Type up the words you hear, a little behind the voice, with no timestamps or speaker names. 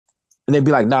and they'd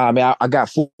be like, nah, man, I got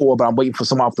 4, but I'm waiting for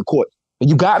someone off the court. And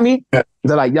you got me? They're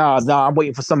like, nah, I'm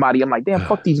waiting for somebody. I'm like, damn,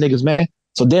 fuck these niggas, man.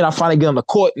 So then I finally get on the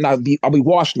court and I'll be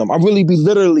washing them. I really be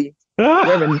literally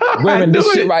wearing this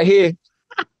shit right here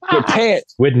with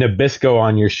pants. With Nabisco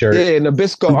on your shirt. Yeah,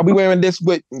 Nabisco. I'll be wearing this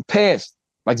with pants.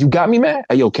 Like, you got me, man?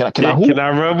 Hey, yo, can I hoop? Can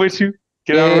I run with you?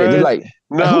 Can I run? Like,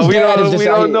 no, we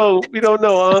don't know. We don't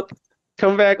know,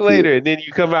 come back later. And then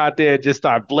you come out there and just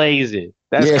start blazing.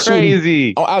 That's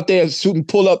crazy. I'm out there shooting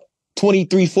pull up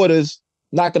 23 footers,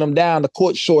 knocking them down the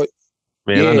court short.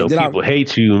 Man, I know people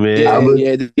hate you, man.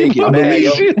 They get mad,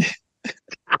 yo.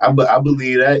 I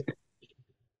believe that.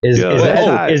 Is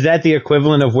that the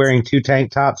equivalent of wearing 2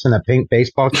 tank tops and a pink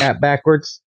baseball cap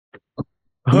backwards?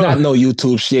 Not no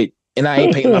YouTube shit. And I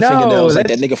ain't painting my fingernails like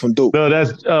that nigga from Duke. No,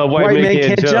 that's White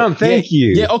Man Can't Jump. Thank you.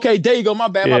 Yeah, okay, there you go. My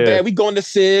bad. We going to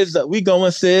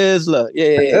Sizzler.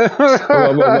 Yeah.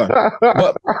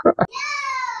 What?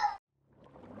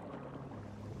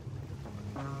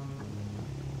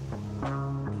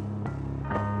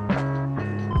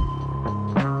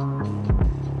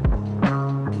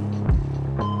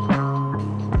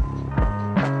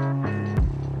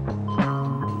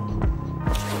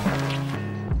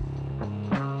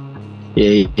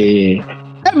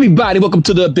 Yeah. Everybody, welcome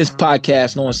to the Abyss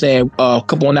Podcast. Know what I'm saying? A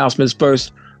couple announcements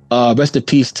first. Rest in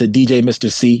peace to DJ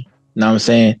Mr. C. Know what I'm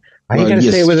saying? Why you gotta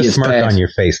say it with a smirk on your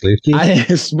face, Lukey? I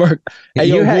didn't smirk. Hey,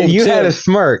 you had a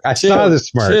smirk. I saw the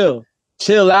smirk.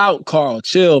 Chill out, Carl.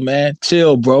 Chill, man.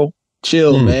 Chill, bro.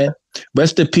 Chill, man.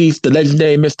 Rest in peace, the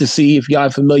legendary Mr. C. If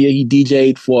y'all familiar, he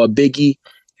DJ'd for Biggie.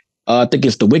 I think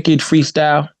it's the Wicked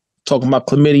Freestyle. Talking about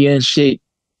chlamydia and shit.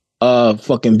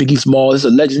 Fucking Biggie Small. It's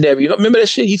a legendary. You know, remember that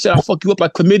shit? He said, "I'll fuck you up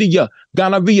like chlamydia,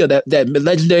 gonorrhea." That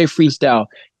legendary freestyle.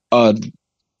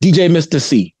 DJ Mr.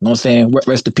 C. You know what I'm saying?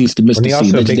 Rest in peace to Mr. C. He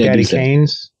also Big Daddy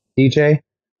Kane's DJ.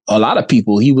 A lot of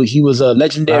people. He was a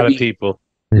legendary. A lot of people.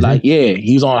 Like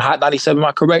he was on Hot 97. Am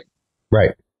I correct?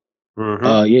 Right.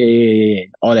 Mm-hmm. Yeah.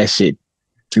 All that shit.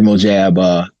 Primo Jab.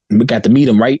 We got to meet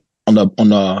him right on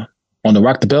the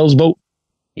Rock the Bells boat.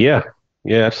 Yeah.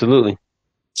 Absolutely.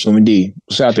 So indeed.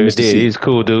 Shout out to Mr. C. He's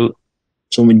cool, dude.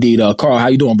 So indeed. Carl, how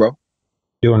you doing, bro?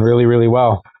 Doing really, really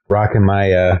well. Rocking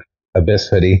my Abyss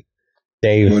hoodie.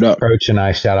 Dave Proch and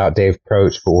I, shout out Dave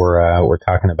Proch for we're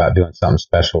talking about doing something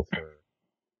special for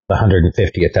the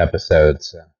 150th episode.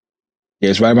 So. Yeah,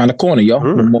 it's right around the corner, yo.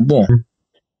 Boom.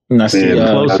 And I see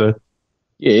closer.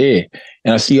 Yeah.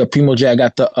 And I see Primo Jag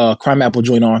got the Crime Apple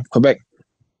joint on Quebec.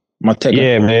 My Tekka.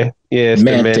 Yeah, man. Yeah, it's the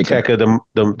Tekka,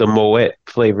 the Moet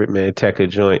flavored Tekka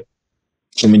joint.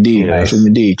 True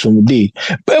indeed.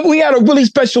 But we had a really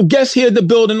special guest here in the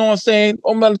building, know what I'm saying?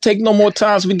 I'm going to take no more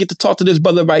time so we can get to talk to this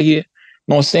brother right here.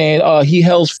 Know what I'm saying? He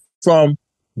hails from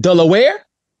Delaware.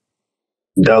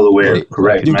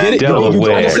 Correct, you man. Get it?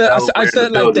 Delaware. I said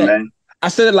it like that. Man. I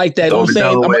said it like that. You know what I'm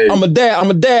saying? I'm a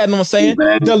dad. Know what I'm saying?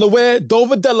 Yeah, Delaware,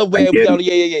 Dover, Delaware.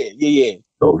 Yeah.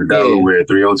 Dover, Delaware.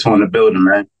 302 in the building,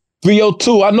 man.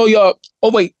 302. I know y'all.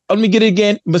 Oh, wait. Let me get it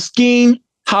again. Miskeen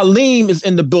Haleem is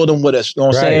in the building with us. You know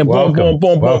what I'm saying? Welcome.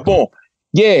 Boom.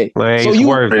 Yeah. Man, so you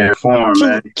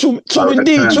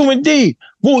true indeed.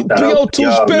 Boom, 302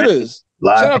 spitters.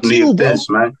 Shout out to you, bro.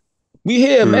 Man. We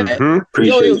here, man.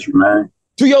 Appreciate you, man.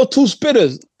 302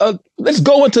 spitters. Let's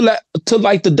go into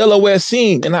like the Delaware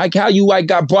scene and like how you like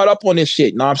got brought up on this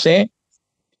shit. Know what I'm saying?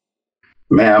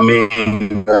 Man, I mean,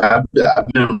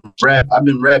 I've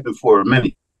been rapping for a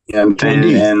minute. You know what I'm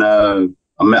saying? And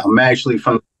I'm actually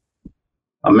from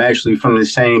the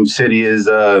same city as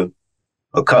a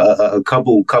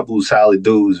couple solid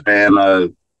dudes, man. I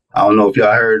don't know if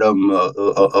y'all heard of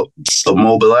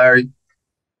Mobilary.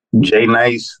 Jay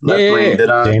Nice, Left Lane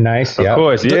Jay Nice, yeah, of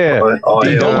course, yeah.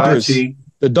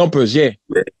 The Dumpers, yeah.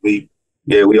 We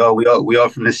all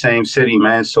from the same city,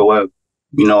 man. So I've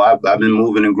been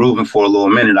moving and grooving for a little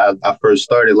minute. I first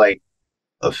started like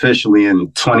officially in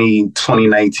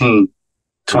 2019,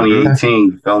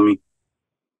 2018. You feel me?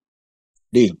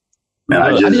 Yeah. Man,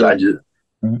 I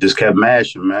just kept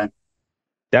mashing, man.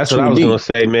 That's what I was gonna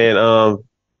say, man.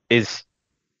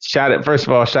 First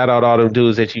of all, shout out all them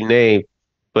dudes that you named.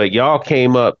 But y'all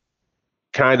came up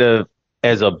kind of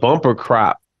as a bumper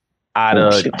crop out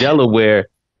of Delaware,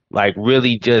 like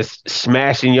really just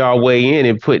smashing y'all way in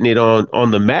and putting it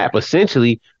on the map,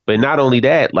 essentially. But not only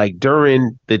that, like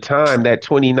during the time, that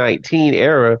 2019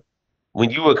 era,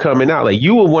 when you were coming out, like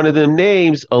you were one of them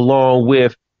names along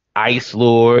with Ice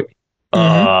Lord,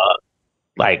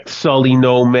 like Sully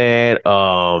Nomad,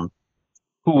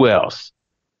 who else?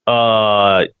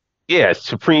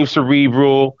 Supreme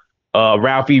Cerebral.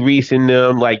 Ralphie Reese and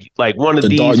them, like one of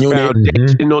The Dart these Unit.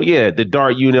 foundational, the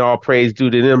Dart Unit, all praise due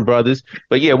to them brothers.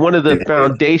 But yeah, one of the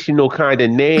foundational kind of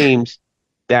names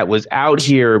that was out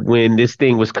here when this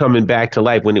thing was coming back to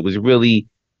life, when it was really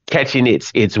catching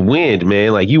its wind,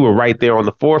 man. Like you were right there on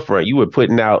the forefront. You were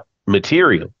putting out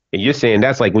material. And you're saying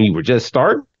that's like when you were just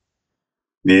starting?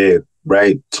 Yeah,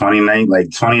 right.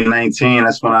 2019,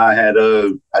 that's when I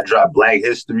dropped Black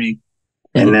History.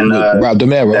 And then Rob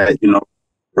Deniro. that,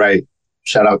 right.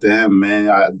 Shout out to him, man.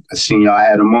 I seen y'all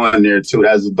had him on there too.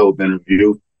 That's a dope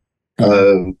interview.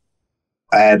 I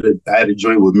had a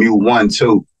joint with Mew One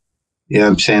too. You know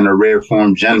what I'm saying? The Rare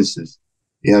Form Genesis.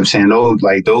 You know what I'm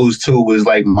saying? Those two was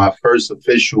like my first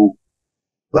official,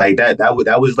 like that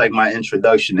was like my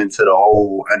introduction into the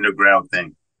whole underground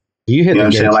thing. You hit the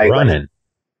gates running.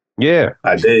 Yeah.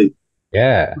 I did.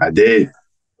 Yeah. I did.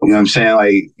 You know what I'm saying?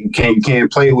 Like you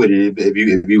can't play with it. If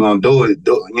you gonna do it,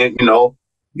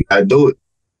 you gotta do it.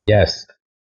 Yes.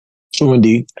 True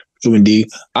indeed.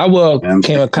 I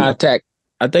came in contact,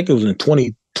 I think it was in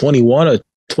 2021 or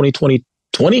 2020.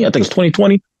 I think it's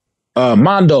 2020.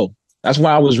 Mondo. That's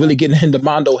why I was really getting into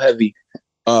Mondo heavy.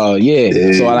 Yeah.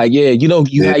 So how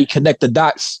you connect the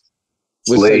dots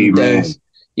with Slave, certain things.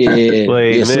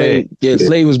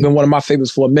 Slave has been one of my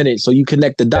favorites for a minute. So you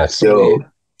connect the dots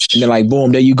somewhere. And then like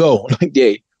boom, there you go.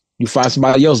 You find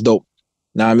somebody else dope.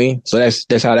 Know what I mean? So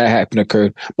that's how that happened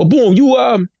occurred. But boom, you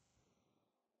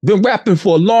been rapping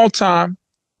for a long time.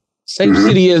 Same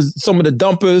city as some of the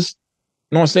dumpers.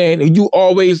 You know what I'm saying? And you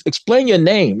always explain your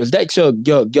name. Is that your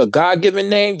God-given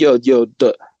name?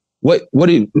 What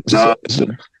is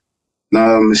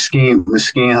No, Miskeen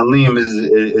Haleem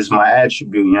is my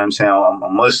attribute. You know what I'm saying? I'm a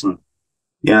Muslim.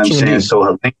 You know what I'm saying?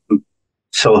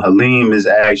 So Haleem is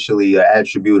actually an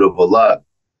attribute of Allah.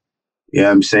 You know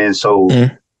what I'm saying? So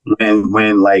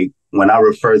when I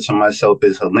refer to myself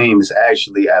as Haleem, it's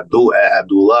actually Abdullah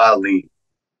Haleem.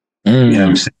 You know what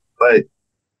I'm saying? But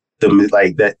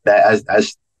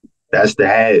that's the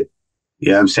head. You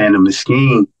know what I'm saying? The Miskeen,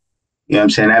 you know what I'm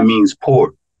saying? That means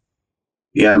poor.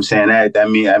 You know what I'm saying? That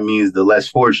means the less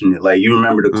fortunate. Like you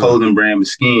remember the clothing brand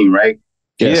Miskeen, right?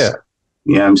 Yes. Yeah.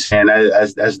 You know what I'm saying?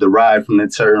 That's derived from the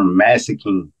term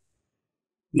Miskeen.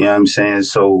 You know what I'm saying?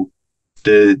 So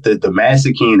the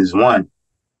Miskeen is one.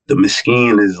 The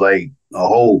Miskeen is like a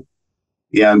whole.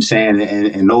 You know what I'm saying?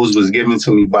 And those was given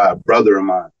to me by a brother of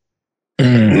mine.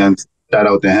 You know, shout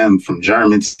out to him from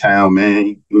Germantown,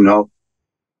 man. You know,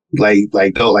 like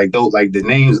the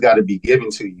names got to be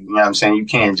given to you. You know what I'm saying? You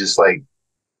can't just right.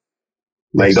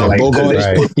 They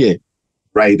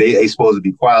supposed to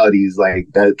be qualities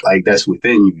like that, like that's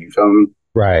within you. You feel me?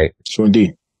 Right. Sure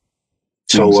indeed.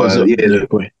 So the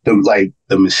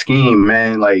Miskeen,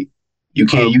 man, like you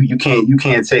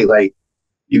can't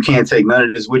take none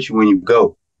of this with you when you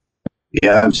go. You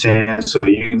know what I'm saying? So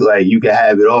you can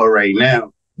have it all right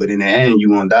now, but in the end you're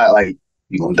gonna die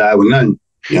with nothing.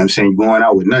 You know what I'm saying? You're going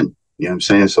out with nothing. You know what I'm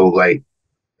saying? So like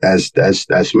that's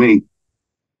me.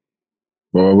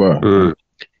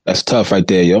 That's tough right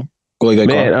there, yo. Go ahead,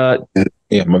 man.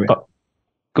 My bad.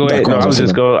 Go ahead. No, I was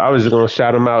just gonna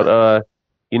shout him out.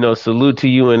 Salute to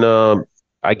you, and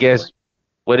I guess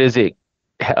what is it?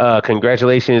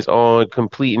 Congratulations on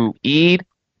completing Eid.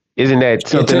 Isn't that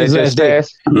something that just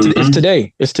passed? It's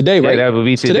today. It's today, right? Yeah, that would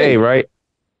be today, right?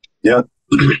 Yeah,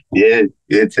 yeah.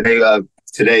 Today,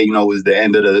 was the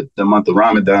end of the month of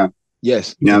Ramadan.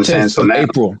 Yes. You know what I'm saying? So now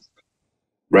April.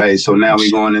 Right. So now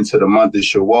we're going into the month of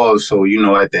Shawwal. So,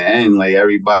 at the end, like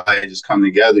everybody just come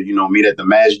together, meet at the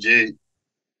masjid. You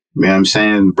know what I'm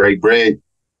saying? Break bread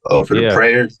for the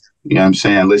prayer. You know what I'm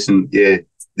saying? Listen,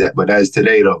 but that's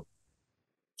today though.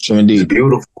 So indeed. It's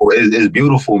beautiful. It's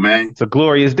beautiful, man. It's a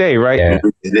glorious day, right? Yeah.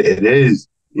 It is.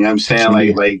 You know what I'm saying?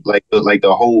 Like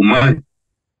the whole month.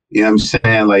 You know what I'm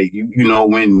saying? Like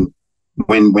when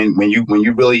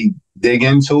you really dig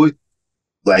into it,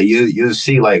 like you'll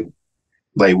see like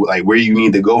where you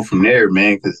need to go from there,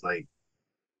 man. Cause like,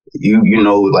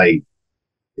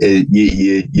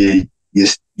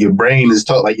 your brain is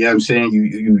taught, like, you know what I'm saying?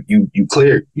 You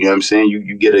clear, you know what I'm saying?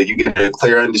 You get a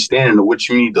clear understanding of what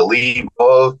you need to leave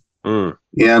off. You know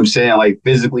what I'm saying? Like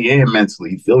physically and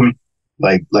mentally, you feel me?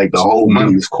 Like the whole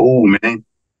month is cool, man.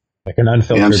 Like an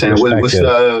unfiltered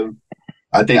perspective.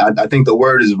 I think the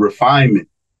word is refinement.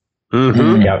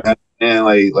 Yep.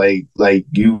 And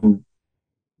you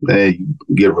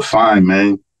get refined,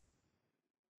 man.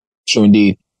 Sure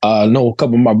indeed. I know a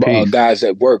couple of my guys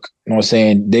at work, you know what I'm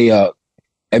saying? They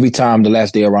every time the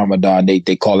last day of Ramadan, they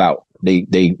call out.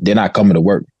 They're not coming to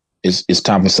work. It's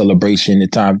time for celebration.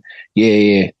 It's time.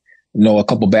 Yeah. A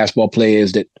couple basketball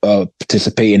players that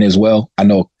participating as well. I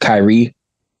know Kyrie,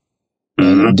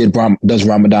 Does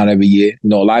Ramadan every year. You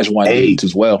know, Elijah did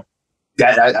as well.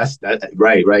 That's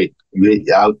right.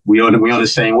 We on the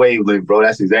same wavelength, bro.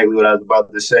 That's exactly what I was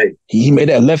about to say. He made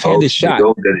that left-handed shot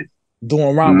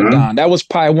during Ramadan. That was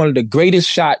probably one of the greatest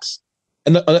shots.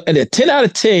 And a 10 out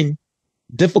of 10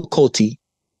 difficulty,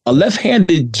 a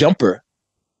left-handed jumper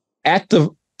at the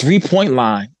 3-point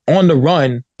line on the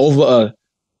run over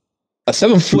a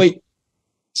 7-foot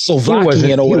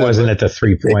Slovakian or whatever. He wasn't at the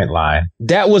 3-point line.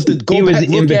 That was the goal. He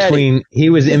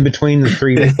was in between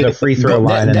the free throw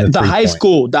line and the high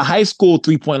school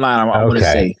 3-point line. I want to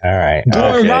say. All right.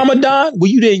 During Ramadan, where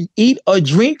you didn't eat or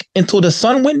drink until the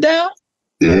sun went down.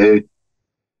 Yeah.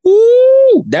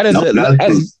 Ooh, that is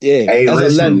Hey,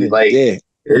 listen,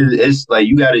 it's like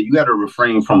you gotta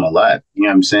refrain from a lot. You know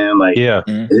what I'm saying? Like,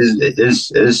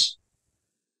 it's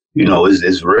you know,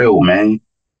 it's real, man.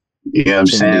 You know what I'm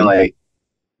saying? Like,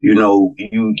 you know,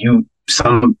 you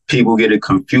some people get it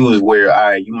confused where, all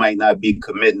right, you might not be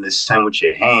committing the sin with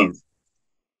your hands.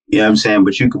 You know what I'm saying?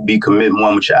 But you could be committing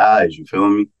one with your eyes, you feel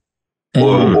me?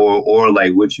 Or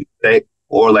like what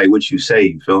you say,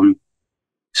 you feel me?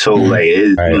 So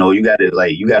you know, you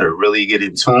gotta really get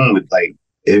in tune with, like,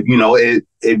 if you know if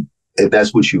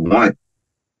that's what you want.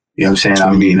 You know what I'm saying?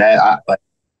 I mean,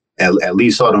 at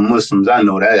least all the Muslims I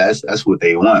know, that's what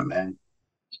they want, man.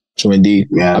 True indeed.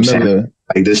 You know what I'm saying?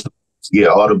 Like this,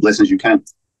 all the blessings you can.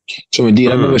 True indeed.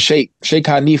 I remember Sheikh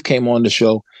Hanif came on the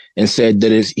show and said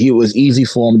that it was easy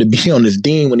for him to be on his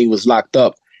deen when he was locked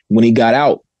up. When he got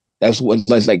out, that's what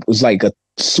it was like a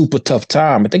super tough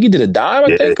time. I think he did a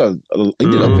dime. He did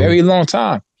a very long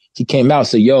time. He came out and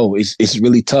said, "Yo, it's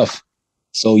really tough."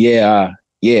 So yeah.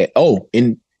 Oh,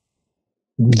 and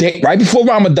right before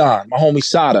Ramadan, my homie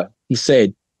Sada, he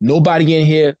said, "Nobody in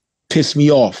here pissed me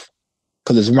off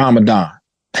because it's Ramadan."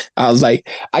 I was like,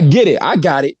 I get it. I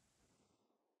got it.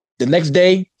 The next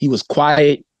day, he was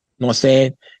quiet. You know what I'm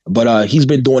saying? But he's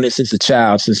been doing it since a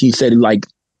child, since he said, like,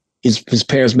 his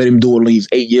parents made him do it when he was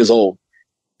 8 years old.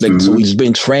 Like, so he's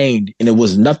been trained, and it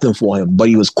was nothing for him. But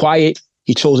he was quiet.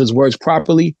 He chose his words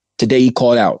properly. Today, he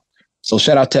called out. So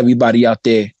shout out to everybody out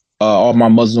there, all my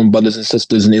Muslim brothers and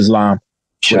sisters in Islam.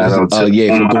 Shout out to for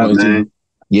going through.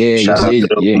 Yeah.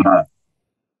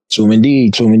 True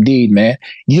indeed, man.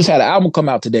 You just had an album come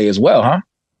out today as well, huh?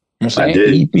 You know what I'm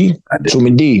saying? EP? I did. True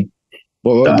indeed.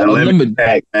 Well, Unlimited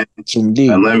pack, man. True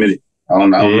indeed. Unlimited. I don't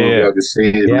know if y'all can see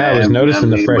it. Yeah, I was noticing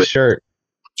the fresh shirt.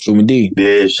 True indeed.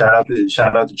 Yeah, shout out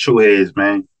to Truheads,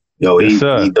 man. Yo, he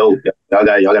dope. Y'all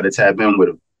got to tap in with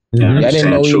him. You know what I'm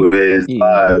saying? Truheads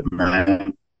live,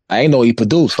 man. I ain't know he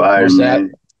produced. Fire,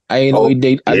 man. I ain't know he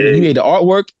did. He made the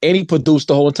artwork and he produced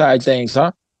the whole entire thing,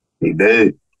 huh? He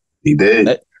did.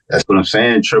 That's what I'm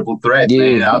saying. Triple threat,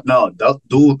 man. No,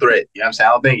 dual threat. You know what I'm saying?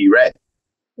 I don't think he rap.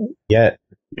 Yeah.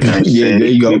 You know what I'm saying? There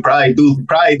you go. He probably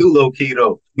do low key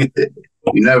though. You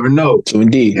never know. So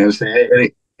indeed. You know what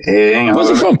I'm saying? Was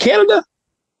he from Canada?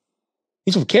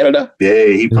 He's from Canada? Yeah,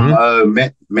 he from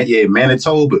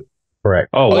Manitoba. Correct.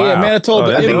 Oh wow. Yeah,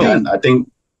 Manitoba. I think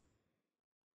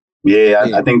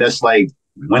I think that's like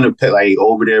Winnipeg, like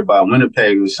over there by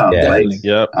Winnipeg or something.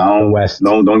 Yeah, like,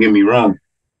 don't get me wrong.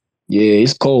 Yeah,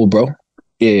 it's cold, bro.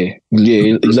 Yeah,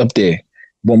 it's up there.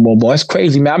 Boom. It's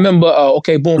crazy, man. I remember,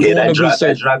 boom. Yeah, that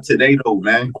dropped today, though,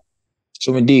 man.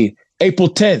 So indeed. April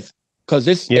 10th, because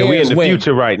this we're in the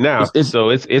future right now, so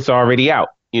it's already out.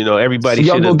 You know, everybody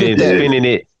should have been spinning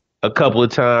it a couple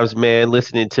of times, man,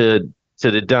 listening to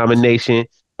the domination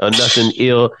of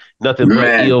nothing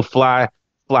but ill fly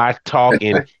talk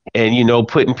and you know,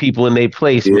 putting people in their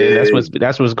place, man.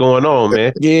 That's what's going on,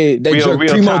 man. Yeah, that real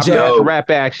Primo jab, rap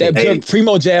action. That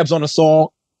Primo jabs on the song,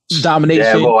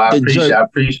 domination. Yeah, well, I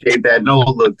appreciate that no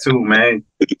look too, man.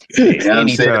 You know what I'm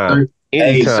saying?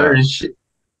 Hey, certain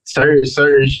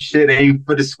shit ain't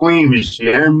for the squeamish.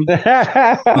 You hear me?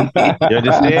 You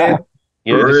understand?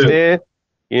 You understand?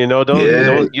 You know,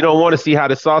 you don't want to see how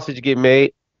the sausage get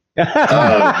made.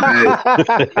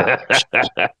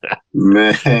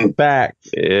 Man. Back.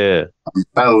 Yeah. I'm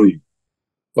telling you.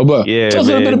 But tell us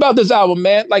a little bit about this album,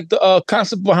 man. Like the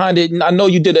concept behind it. And I know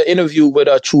you did an interview with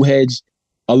Truheads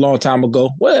a long time ago.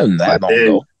 Well, not long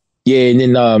ago. Yeah, and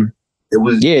then it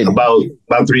was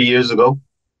about 3 years ago.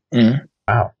 Mm-hmm.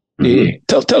 Wow. Yeah.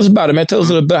 Tell us about it, man. Tell us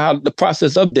a little bit how the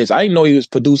process of this. I didn't know he was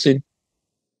producing.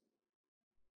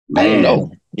 Man. I didn't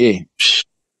know. Yeah.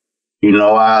 You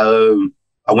know,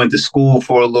 I went to school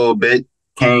for a little bit,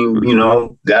 came, you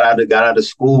know, got out of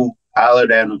school,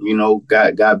 hollered at him, you know,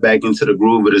 got back into the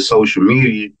groove of the social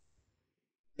media.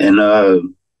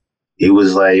 And he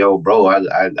was like, yo, bro,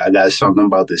 I got something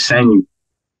about to send you.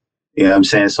 You know what I'm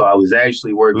saying? So I was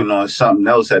actually working on something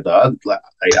else at the other, like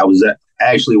I was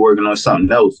actually working on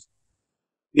something else.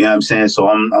 You know what I'm saying? So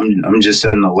I'm just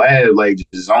in the lab, like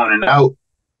just zoning out.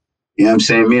 You know what I'm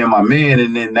saying? Me and my man,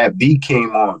 and then that beat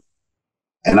came on.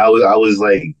 And I was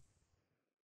like,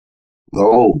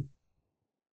 oh,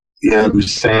 you know what I'm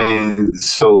saying?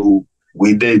 So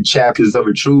we did Chapters of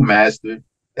a True Master.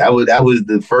 That was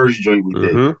the first joint we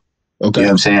did. Mm-hmm. Okay. You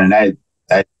know what I'm saying? And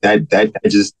that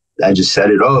just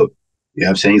set it up. You know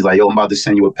what I'm saying? He's like, yo, I'm about to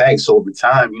send you a pack. So over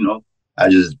time, you know, I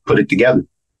just put it together.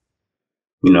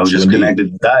 You know, just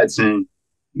connected the dots, and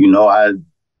you know, I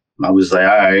was like,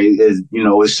 all right, you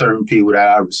know, it's certain people that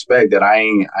I respect that I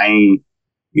ain't,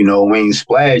 you know, we ain't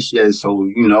splashed yet. So,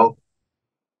 you know,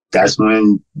 that's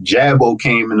when Jabbo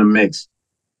came in the mix.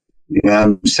 You know what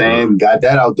I'm saying? Got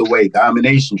that out the way.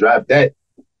 Domination, dropped that.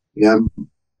 You know,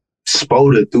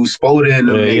 threw Spoda in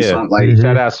the mix. Yeah. On, like,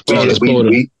 shout out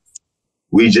Spoda.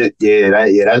 We just,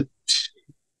 that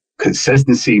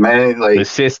consistency, man. Like,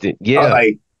 consistent, yeah.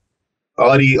 Like,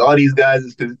 all these guys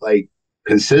is like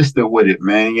consistent with it,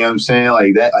 man. You know what I'm saying?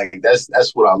 Like that, like that's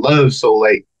what I love. So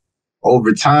like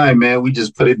over time, man, we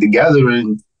just put it together,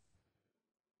 and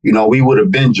you know, we would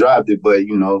have been dropped it, but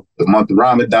you know, the month of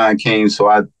Ramadan came, so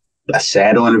I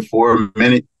sat on it for a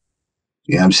minute.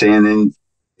 You know what I'm saying? And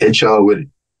hit y'all with it.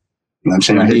 You know what I'm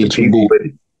saying? I hit the people with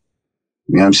it.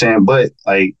 You know what I'm saying? But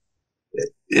like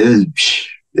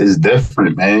it's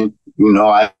different, man. You know,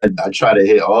 I try to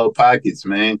hit all pockets,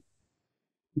 man.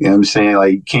 You know what I'm saying?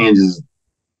 Like, you can't just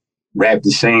rap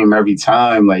the same every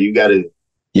time. Like, you gotta,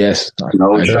 you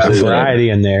know, there's some variety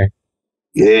in there.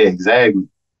 Yeah, exactly.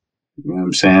 You know what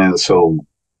I'm saying? So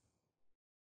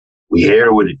we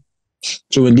here with it.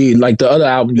 True indeed. Like the other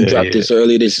album you dropped this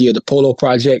earlier this year, the Polo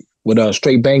Project with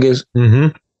Straight Bangers. Mm-hmm.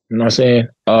 You know what I'm saying?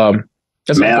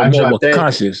 That's man, like more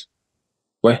conscious.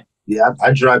 What? Yeah,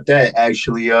 I dropped that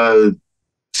actually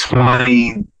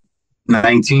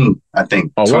 2019, I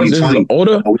think. Oh, 2020. This is an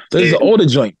older? This is an older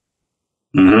joint.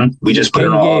 Mm-hmm. We just put it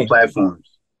on all platforms.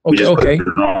 Okay, we just put it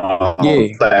on all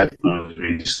platforms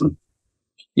recently.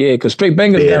 Yeah, because Straight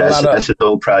Bangers got a lot of... That's a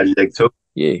dope project too.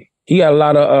 Yeah, he got a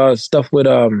lot of stuff with...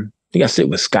 I think I sit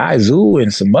with Sky Zoo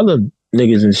and some other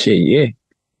niggas and shit, yeah.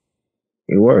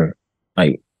 They were.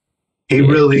 Like... They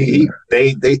really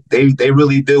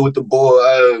deal with the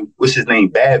boy, what's his name?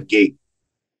 Babgate.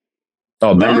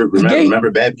 Oh,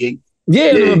 remember Babgate? Yeah,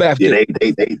 I remember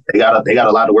Babgate. Yeah, they got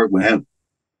a lot of work with him.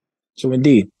 So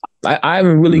indeed. I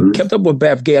haven't really kept up with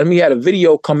Babgate. I mean, he had a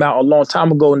video come out a long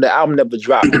time ago and the album never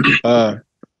dropped. I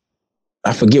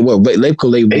forget what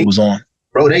label was on.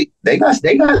 Bro, they got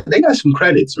some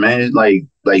credits, man. Like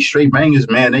Straight Bangers,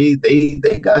 man.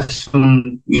 They got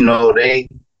some, you know, they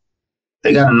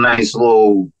got a nice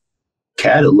little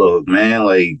catalog, man.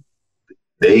 Like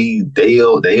they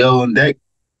on deck.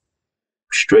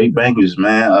 Straight Bangers,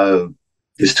 man.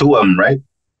 There's two of them, right?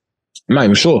 I'm not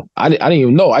even sure. I didn't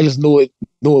even know. I just knew it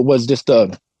was just I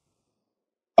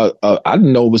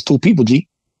didn't know it was two people, G.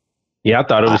 Yeah, I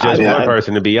thought it was just one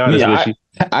person, to be honest with you.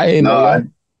 I didn't know.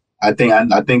 I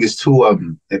think it's two of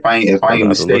them. If I ain't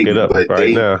mistaken, look it up but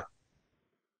now.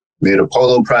 Made a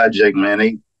Polo Project, man.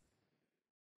 They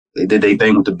did their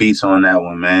thing with the beats on that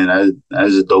one, man.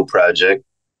 That's a dope project.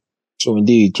 True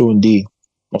indeed.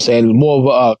 I'm saying it was more of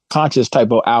a conscious type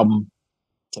of album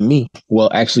to me. Well,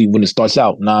 actually, when it starts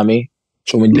out, you know what I mean?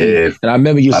 True indeed. Yeah. And I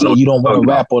remember you say you don't want to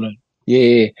rap on it.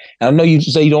 Yeah. And I know you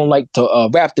say you don't like to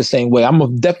rap the same way.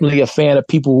 I'm definitely a fan of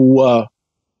people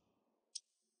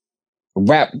who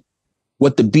rap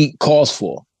what the beat calls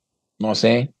for. You know what I'm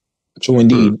saying? True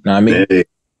indeed. You know what I mean? Yeah.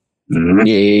 Mm-hmm.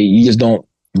 Yeah, you just don't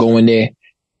go in there.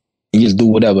 You just do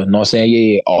whatever. You know what I'm saying?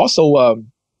 Yeah. Also,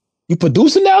 you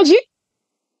producing now, G?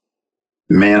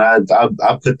 Man, I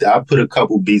put a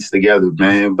couple beats together,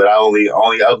 man, but I only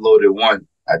uploaded one.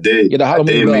 I did. Yeah, the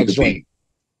Halloween Bags joint.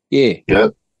 Yeah.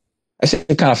 Yep. That's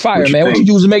kind of fire, man. What you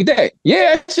use to make that?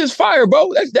 Yeah, that's just fire,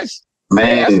 bro. That's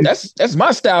man. That's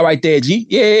my style right there, G.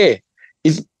 Yeah.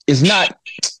 It's not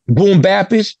boom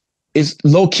bapish. It's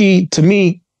low key to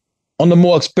me on the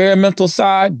more experimental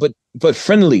side, but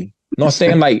friendly. You know what I'm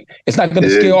saying? Like it's not gonna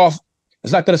scare off.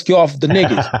 It's not gonna scare off the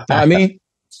niggas. You know what I mean?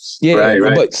 Yeah,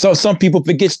 right. But so some people, if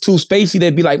it gets too spacey,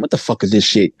 they'd be like, "What the fuck is this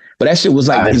shit?" But that shit was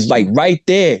like, it's like right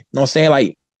there. You know what I'm saying?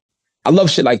 Like, I love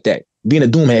shit like that. Being a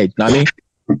doomhead, you know what I mean?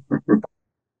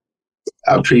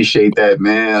 I appreciate that,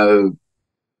 man.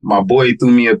 My boy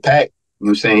threw me a pack. You know what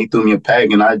I'm saying? He threw me a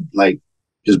pack, and I like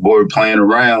just bored playing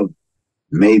around.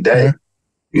 Made that. Mm-hmm.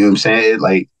 You know what I'm saying?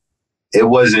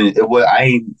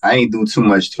 I ain't do too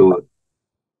much to it.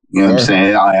 You know what I'm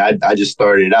saying? I just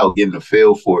started out getting a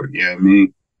feel for it. You know what I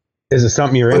mean? Is it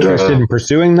something you're interested in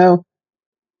pursuing, though?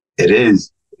 It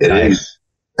is. It is.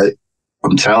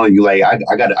 I'm telling you, like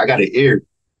I got an ear.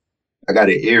 I got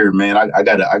an ear, man. I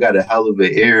got a hell of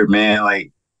an ear, man.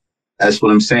 Like that's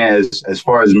what I'm saying. As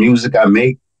far as music I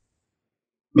make,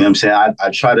 you know what I'm saying?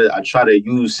 I try to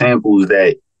use samples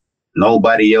that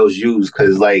nobody else used,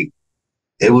 because like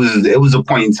it was a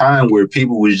point in time where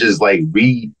people was just like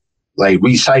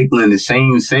recycling the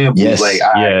same samples. Yes. Like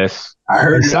Yes. I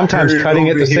heard And it, sometimes cutting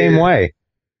it the same way.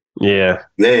 Yeah.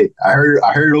 Yeah, I heard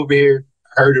it over here,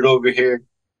 heard it over here.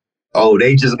 Oh,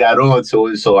 they just got onto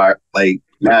it, so I like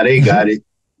now they got it.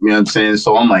 You know what I'm saying?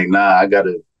 So I'm like, nah, I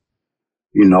gotta,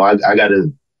 I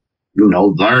gotta,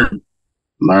 learn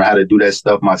how to do that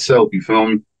stuff myself. You feel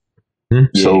me? Hmm.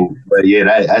 So, but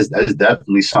yeah, that's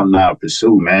definitely something I'll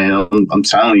pursue, man. I'm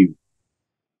telling you,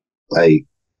 like,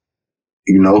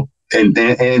 and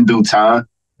in due time,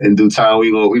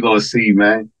 we gonna see,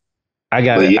 man. I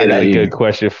got But a, yeah, I got a good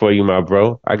question for you, my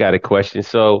bro. I got a question.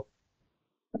 So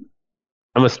I'm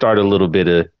gonna start a little bit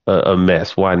of a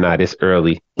mess. Why not? It's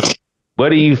early. What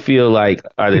do you feel like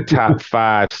are the top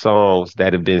 5 songs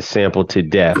that have been sampled to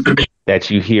death that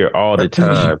you hear all the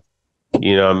time?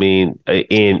 You know what I mean?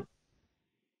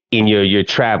 In your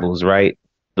travels, right?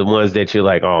 The ones that you're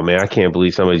like, oh man, I can't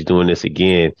believe somebody's doing this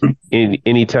again.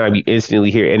 Anytime you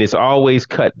instantly hear, and it's always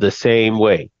cut the same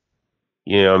way.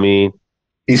 You know what I mean?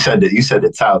 you said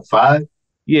the top five,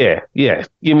 Yeah, yeah.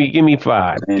 Give me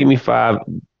 5. Give man. me 5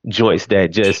 joints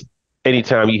that just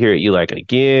anytime you hear it, you like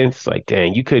again. It's like,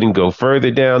 dang, you couldn't go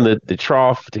further down the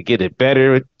trough to get a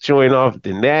better joint off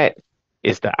than that.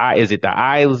 Is it the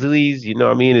Isleys? You know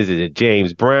what I mean? Is it a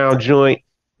James Brown joint?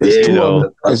 It's Yeah, You two of know,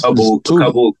 them. It's two.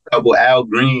 couple Al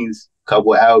Greens,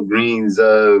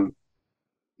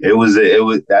 it was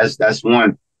that's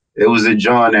one. It was a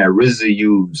John that RZA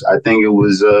used. I think it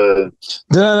was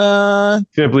Da-da,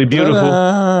 Simply Beautiful.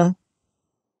 da-da.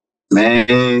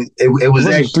 man. It was It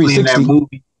wasn't actually in that 360.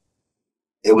 movie.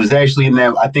 It was actually in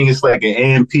that. I think it's like an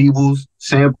Ann Peebles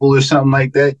sample or something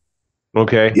like that.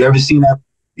 Okay. You ever seen that?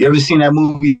 You ever seen that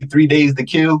movie 3 Days to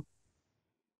Kill?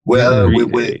 Well,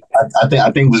 Mm-mm.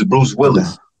 I think it was Bruce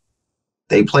Willis.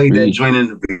 They played that 3 joint in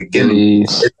the beginning.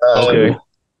 days. Okay.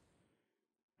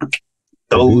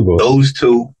 Those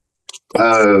two.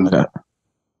 Okay.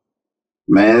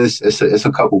 Man, it's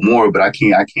a couple more, but I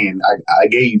can't. I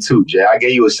gave you 2, Jay. I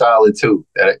gave you a solid 2.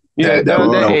 Yeah, That was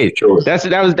no for sure.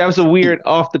 that was a weird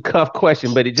off the cuff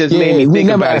question, but it just made Yeah, me we think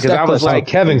never about it asked because that I was question. like,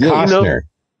 Kevin Yeah, Costner.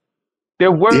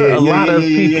 there were Yeah, a lot of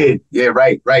people. yeah.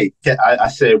 Right. I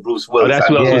said Bruce Oh, Willis. that's I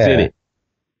who else know. was in it.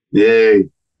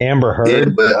 Yeah, Amber yeah,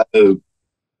 Heard. but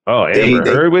Oh, Amber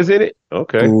they Heard was in it.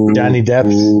 Okay, Johnny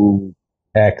Depp's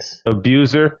ex.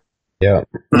 Abuser. Yeah.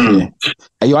 Yeah.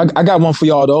 Hey, yo, I got one for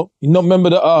y'all though. Remember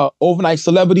the overnight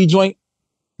celebrity joint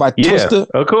by Yeah, Twister?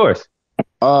 of course.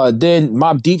 Then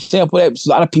Mobb Deep sampled that. A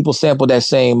lot of people sampled that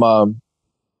same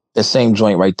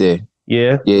joint right there.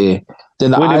 Yeah. Yeah.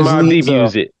 Then the When did Mobb Deep Isleys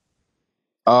use it?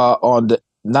 on the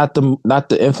not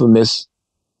the infamous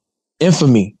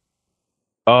Infamy.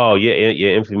 Oh yeah.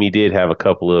 Infamy did have a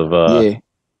couple of Yeah.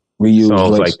 Reused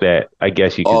songs joints. like that. I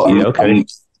guess you could. Oh, Yeah. Okay.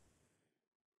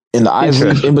 and the Isleys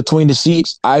Interesting. in between the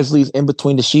sheets. Isleys in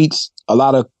between the sheets. A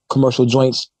lot of commercial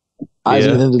joints. Isleys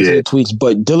Yeah. in between the tweets.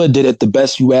 But Dilla did it the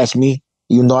best. You ask me.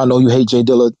 Even though I know you hate Jay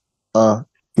Dilla.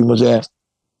 You know Jazz.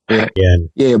 Yeah.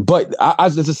 Yeah. But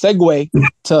as a segue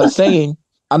to saying,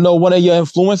 I know one of your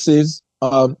influences,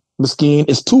 Miskeen,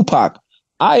 is Tupac.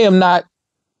 I am not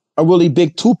a really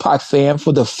big Tupac fan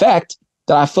for the fact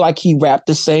that I feel like he rapped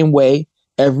the same way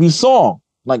every song,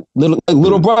 like little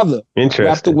brother rapped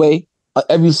Interesting. away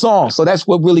every song. So that's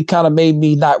what really kind of made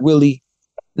me not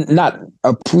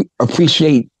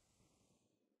appreciate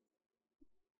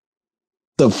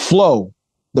the flow.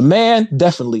 The man,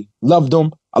 definitely loved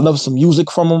him. I love some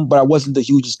music from him, but I wasn't the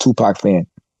hugest Tupac fan. You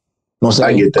know what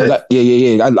I'm saying? I get that.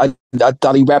 Yeah. I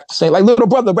thought he rapped the same, like little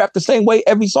brother rapped the same way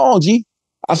every song. G,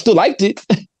 I still liked it.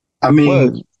 I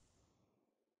mean,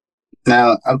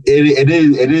 now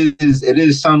it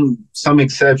is some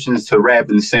exceptions to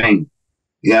rapping the same.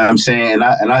 You know what I'm saying?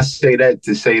 And I say that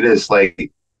to say this,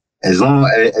 like as long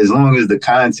as the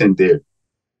content there.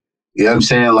 You know what I'm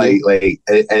saying? Like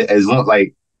as long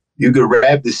like you could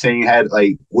rap the same, had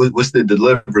like what's the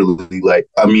delivery like?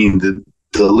 I mean the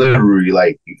delivery,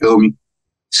 like, you feel me?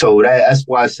 So that's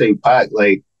why I say Pac,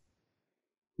 like,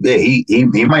 yeah, he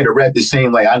might have rapped the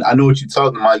same. Like I know what you're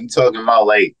talking about. You talking about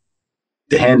like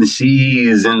the Hennessy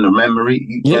is in the memory.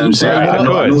 You know what I'm saying? Right, I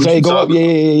know what Say you're go up, talking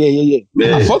yeah.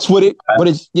 about. I fucks with it, but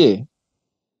it's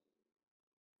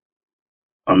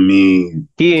I mean,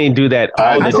 he ain't do that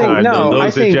all the time.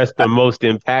 Those are just the most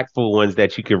impactful ones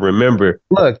that you can remember.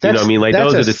 Look, you know what I mean? Like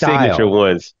those are the signature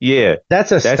ones. Yeah, that's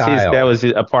style. That was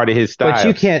a part of his style. But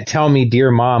you can't tell me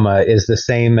 "Dear Mama" is the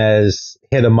same as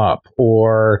 "Hit 'Em Up"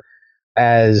 or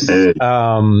as you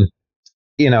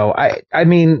know. I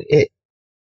mean,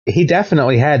 he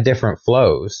definitely had different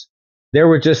flows. There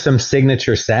were just some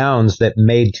signature sounds that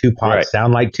made Tupac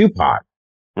sound like Tupac.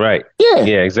 Right. Yeah.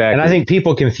 Yeah, exactly. And I think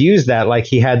people confuse that like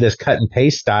he had this cut and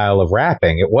paste style of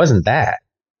rapping. It wasn't that.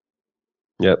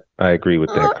 Yep. I agree with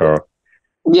that, Carl.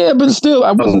 Yeah, but still,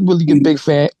 I wasn't really a big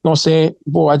fan. You know what I'm saying?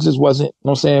 Boy, I just wasn't. You know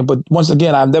what I'm saying? But once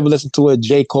again, I've never listened to a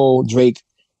J. Cole, Drake,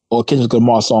 or Kendrick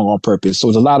Lamar song on purpose. So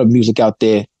there's a lot of music out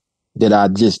there that I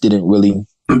just didn't really.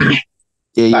 I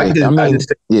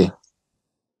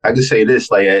could say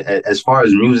this, like, as far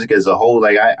as music as a whole,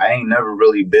 like, I ain't never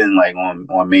really been, like, on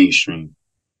mainstream.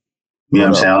 You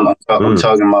know what I'm saying? I'm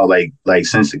talking about, like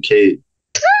since a kid.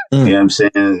 You know what I'm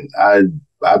saying?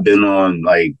 I've been on,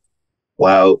 like,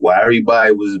 while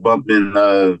everybody was bumping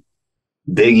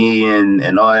Biggie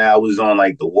and all that, I was on,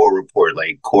 like, the War Report,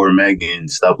 like, Cormega and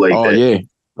stuff like that. Oh, yeah.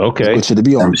 Okay. Good shit to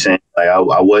be on. You know what I'm saying? Like,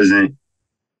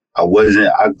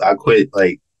 I quit,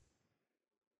 like,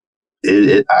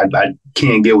 I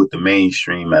can't get with the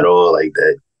mainstream at all like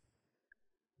that.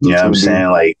 You know what I'm saying?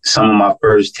 Like, some of my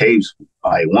first tapes,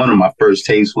 like, one of my first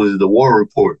tapes was the War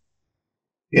Report.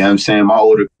 You know what I'm saying? My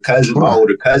older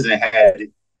cousin had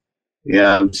it. You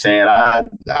know what I'm saying? I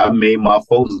made my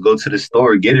folks go to the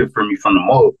store and get it for me from the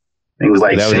mall. And it was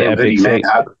like, Sam Goody, man,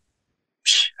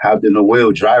 hopped in the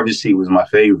wheel. Driver's seat was my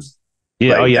favorite.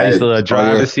 Yeah, like, I used to love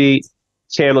driver's seat,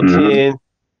 Channel 10,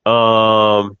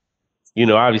 you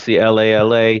know, obviously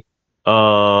LA.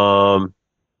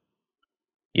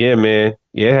 Yeah, man.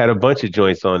 Yeah, it had a bunch of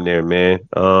joints on there, man.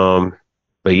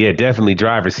 But yeah, definitely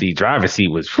driver's seat. Driver's seat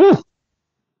was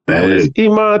that was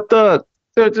Iman Thug.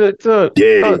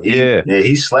 Yeah,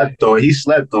 he slept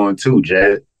on too,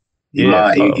 Jad.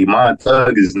 Iman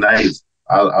Thug is nice.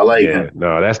 I like him.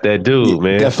 No, that's that dude,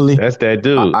 man. Definitely. That's that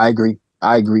dude. I agree.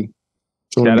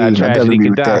 Shout out Tragedy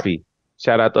Gaddafi.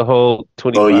 Shout out the whole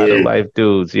 25 to Life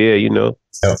dudes. Yeah, you know.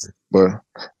 But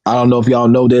I don't know if y'all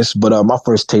know this, but my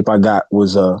first tape I got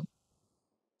was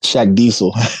Shaq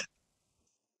Diesel.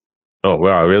 Oh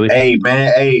wow, really? Hey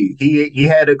man, he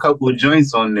had a couple of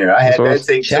joints on there. I had that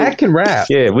tape. Shaq can rap.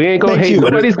 Yeah, we ain't gonna hate.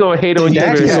 Nobody's gonna hate on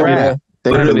Shaq can rap.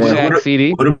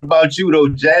 What about you though,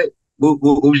 Jack? What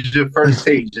was your first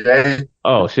tape, Jack?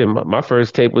 Oh shit, my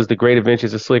first tape was The Great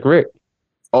Adventures of Slick Rick.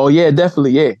 Oh yeah,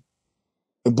 definitely, yeah.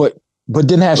 But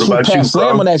didn't have Shoot Pass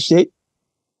Slam on that shit.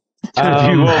 You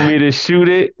want me to shoot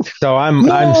it? So I'm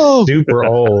super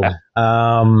old.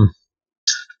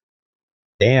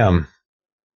 Damn.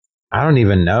 I don't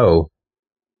even know.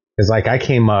 Cause like I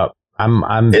came up,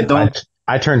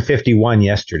 I turned 51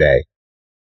 yesterday.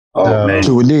 Oh man.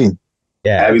 True indeed.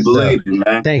 Yeah. Happy belated,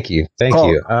 man. Thank you.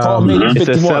 It's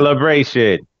a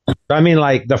celebration. I mean,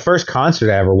 like the first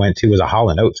concert I ever went to was a Hall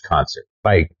 & Oates concert.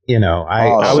 Like, you know,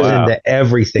 I was into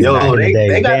everything back in the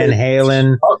day. Van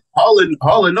Halen.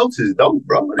 Hall & Oates is dope,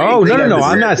 bro. No.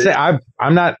 I'm not saying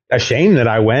I'm not ashamed that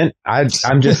I went.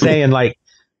 I'm just saying like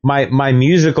my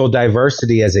musical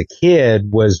diversity as a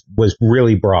kid was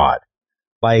really broad.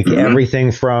 Like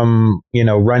everything from, you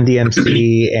know, Run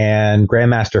DMC and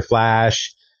Grandmaster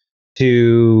Flash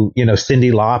to, you know,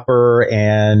 Cyndi Lauper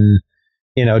and,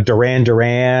 you know, Duran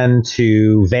Duran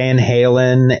to Van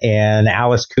Halen and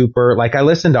Alice Cooper. Like I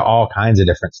listened to all kinds of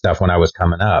different stuff when I was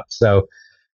coming up. So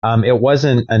it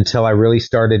wasn't until I really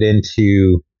started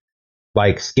into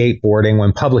like skateboarding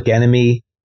when Public Enemy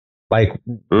like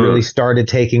really started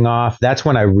taking off. That's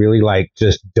when I really like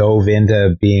just dove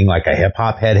into being like a hip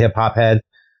hop head.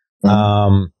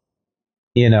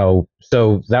 You know,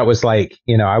 so that was like,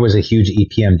 you know, I was a huge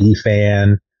EPMD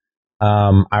fan.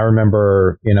 I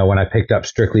remember, you know, when I picked up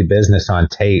Strictly Business on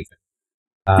tape,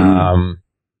 you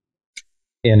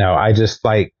know, I just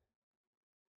like,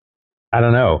 I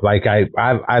don't know, like I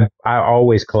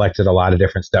always collected a lot of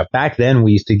different stuff. Back then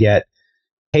we used to get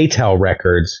Paytel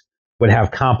records would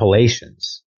have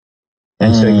compilations.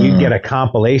 And so you'd get a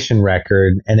compilation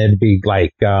record and it'd be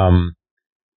like,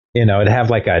 you know, it'd have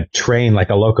like a train, like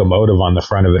a locomotive on the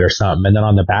front of it or something. And then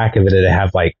on the back of it, it'd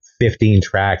have like 15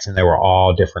 tracks and they were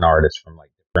all different artists from like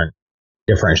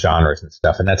different genres and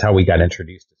stuff. And that's how we got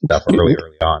introduced to stuff really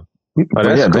early on. Oh,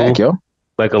 that's cool. Back, yo.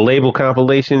 Like a label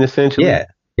compilation, essentially?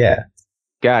 Yeah.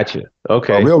 Gotcha.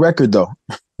 Okay. A real record, though.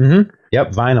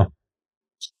 Yep, vinyl.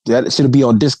 That should be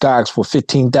on Discogs for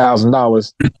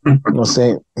 $15,000. You know what I'm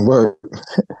saying? Word.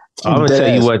 I'm going to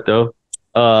tell you what, though.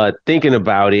 Thinking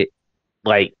about it,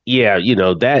 like, yeah, you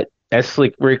know, that that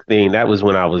Slick Rick thing, that was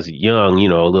when I was young, you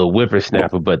know, a little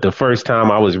whippersnapper. But the first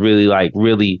time I was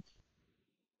really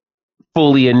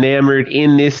fully enamored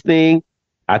in this thing,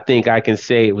 I think I can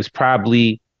say it was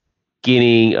probably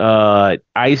getting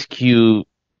Ice Cube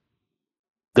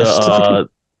the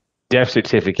death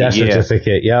certificate. Death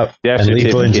certificate, yep. Death and certificate.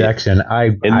 Lethal Injection. I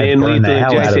then burned the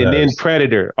hell out of and those. then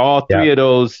Predator. All three of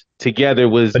those together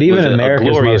was But even was America's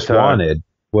a glorious Most time. Wanted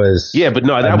was but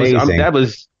no, that amazing.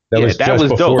 was just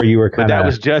was before dope. you were kind of. But that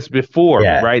was just before,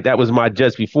 right? That was my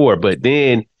just before. But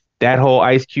then that whole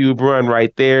Ice Cube run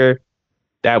right there,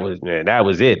 that was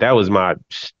it. That was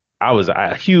I was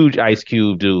a huge Ice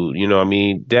Cube dude. You know what I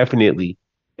mean? Definitely.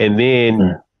 And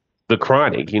then the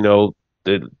Chronic. You know,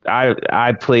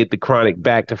 I played the Chronic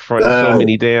back to front so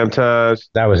many damn times.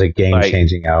 That was a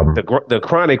game-changing album. The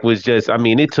Chronic was just, I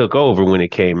mean, it took over when it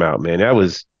came out, man. That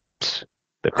was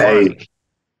the Chronic. Hey,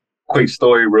 quick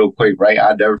story real quick, right?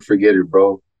 I'll never forget it,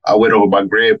 bro. I went over my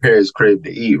grandparents' crib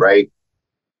to eat, right?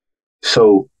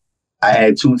 So I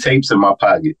had 2 tapes in my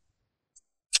pocket.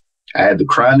 I had the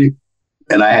Chronic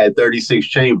and I had 36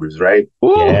 Chambers, right?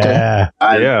 Ooh, yeah.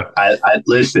 I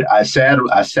listen, I sat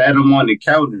him on the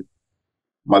counter.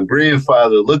 My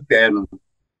grandfather looked at him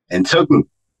and took him.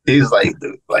 He's like,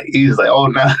 oh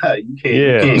nah, you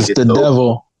can't it's get the those.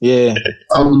 devil. Yeah.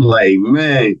 I'm like,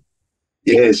 man,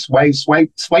 yeah, swipe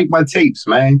my tapes,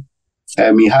 man.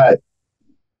 Had me hot.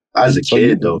 I was a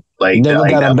kid though. Like that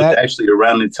was actually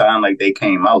around the time like they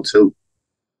came out too.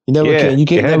 You never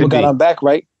never got them back,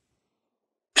 right?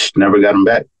 Never got them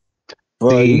back.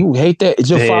 Bro, you hate that. Is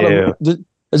your father?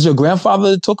 Is your grandfather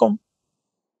that took them?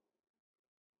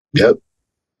 Yep.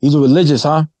 He's religious,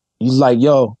 huh? He's like,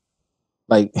 yo,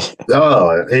 like.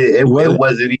 No, it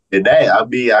wasn't even that. I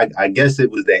mean, I guess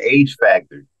it was the age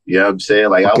factor. You know what I'm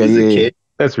saying? Like I was a kid.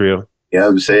 That's real. You know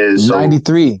what I'm saying? So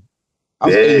 93. I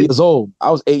was 8 years old.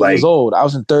 I was 8 years old. I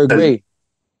was in 3rd grade.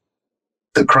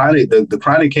 The Chronic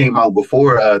came out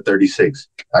before 36.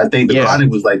 I think the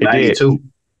Chronic was like 92.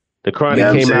 The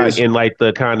Chronic came out in like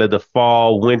the kind of the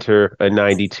fall winter of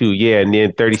 92. Yeah, and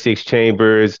then 36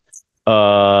 Chambers,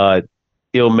 Illmatic,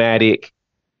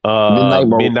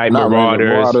 Midnight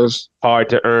Marauders, Hard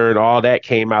to Earn, all that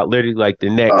came out literally like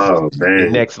the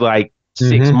next like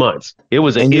 6 months. It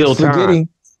was an ill time.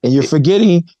 And you're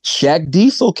forgetting Shaq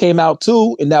Diesel came out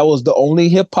too, and that was the only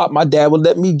hip hop my dad would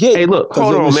let me get. Hey, look,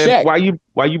 hold on, man. Shaq.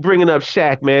 Why you bringing up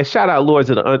Shaq, man? Shout out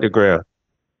Lords of the Underground.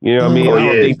 You know what I mean? I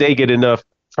don't think they get enough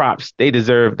props. They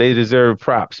deserve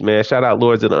props, man. Shout out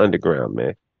Lords of the Underground,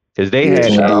 man, because they had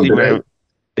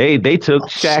they took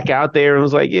Shaq out there and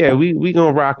was like, yeah, we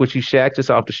gonna rock with you, Shaq, just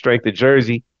off the strength of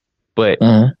Jersey. But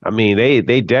I mean,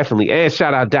 they definitely, and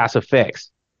shout out Das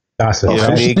Effects. Das Effects. You know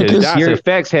what I mean? Because Das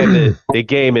Effects had the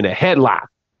game in a headlock.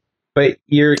 But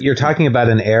you're talking about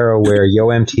an era where Yo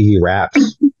MTV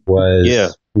Raps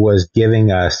was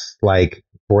giving us like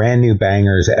brand new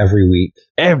bangers every week.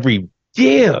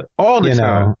 All the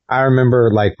time. I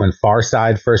remember like when Far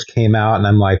Side first came out, and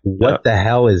I'm like, what the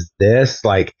hell is this?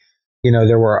 Like,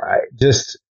 there were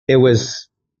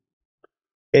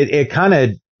it kind of,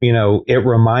 it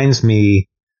reminds me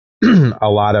a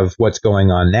lot of what's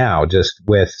going on now, just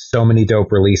with so many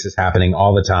dope releases happening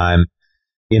all the time.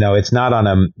 It's not on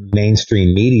a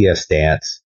mainstream media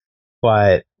stance,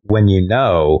 but when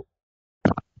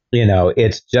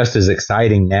it's just as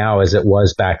exciting now as it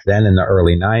was back then in the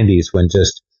early 90s when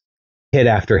just hit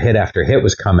after hit after hit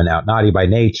was coming out. Naughty by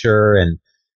Nature and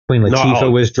Queen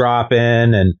Latifah was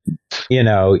dropping, and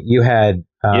you had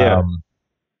it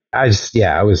was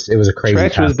a crazy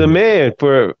Stretch was the man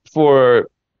for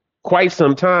quite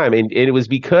some time, and it was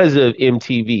because of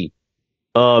MTV.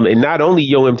 And not only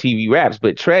Yo MTV Raps,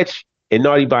 but Tretch and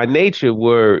Naughty by Nature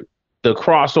were the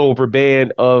crossover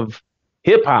band of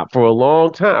hip hop for a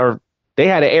long time. Or they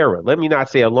had an era. Let me not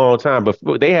say a long time, but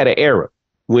they had an era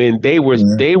when they were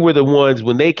the ones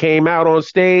when they came out on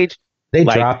stage. They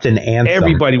dropped an anthem.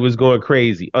 Everybody was going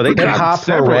crazy. Oh, they dropped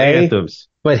several anthems.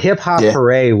 But Hip Hop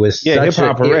Hooray was Hip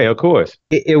Hop Hooray, of course.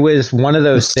 It was one of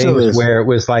those things where it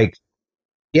was like,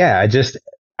 I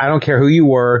don't care who you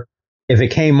were. If it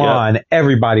came on,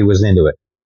 everybody was into it.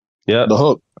 Yeah, the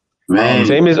hook, man.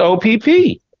 Same as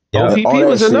OPP. OPP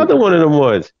was another one of them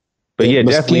ones. But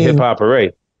definitely Hip Hop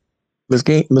Hooray.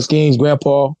 Miskeen's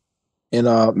grandpa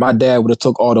and my dad would have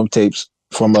took all them tapes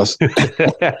from us.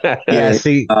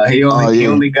 See, he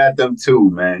only got them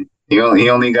 2, man. He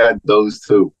only got those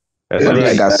 2. My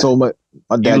dad got so much.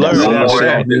 My dad got so much shit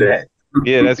after that.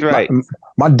 Yeah, that's right.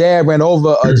 My dad ran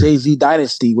over a Jay-Z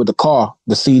Dynasty with the car,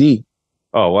 the CD.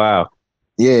 Oh wow.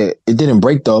 Yeah, it didn't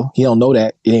break though. He don't know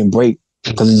that it didn't break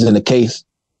because it's in the case.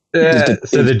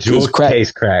 So the jewel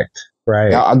case cracked.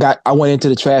 Right. I went into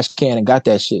the trash can and got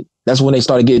that shit. That's when they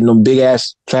started getting them big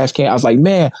ass trash can. I was like,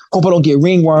 man, hope I don't get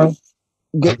ringworm.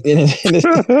 Yeah.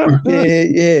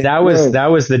 That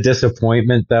was the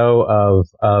disappointment though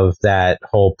of that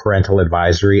whole parental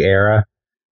advisory era.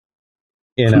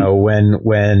 You know,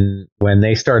 when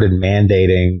they started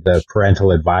mandating the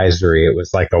parental advisory, it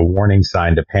was like a warning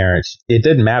sign to parents. It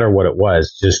didn't matter what it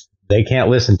was, just they can't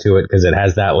listen to it because it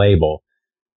has that label.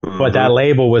 Mm-hmm. But that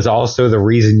label was also the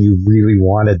reason you really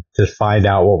wanted to find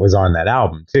out what was on that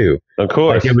album too. Of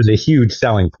course. Like it was a huge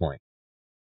selling point.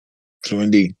 True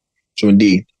indeed.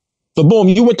 So boom,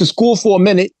 you went to school for a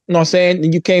minute, you know what I'm saying?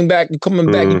 And you came back, you're coming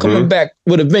back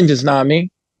with a vengeance, know what I mean?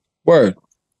 Word.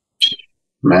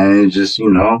 Man, just,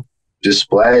 just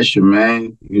splashing,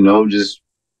 man. Just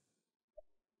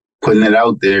putting it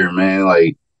out there, man.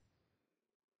 Like,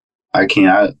 I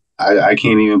can't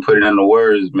even put it into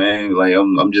words, man. Like,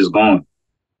 I'm just going,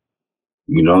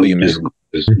 just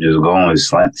going,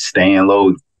 staying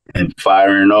low and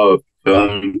firing up.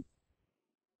 Feel me?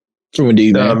 True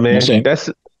indeed, man. Man,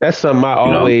 that's something I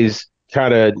always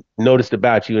kind of noticed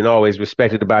about you and always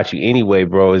respected about you anyway,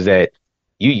 bro, is that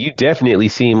you definitely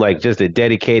seem like just a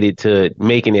dedicated to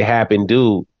making it happen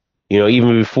dude,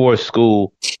 even before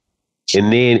school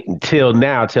and then till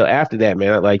after that,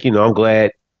 man. Like, I'm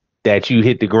glad that you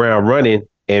hit the ground running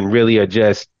and really are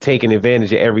just taking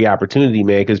advantage of every opportunity,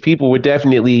 man, because people were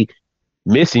definitely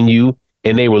missing you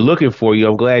and they were looking for you.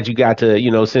 I'm glad you got to,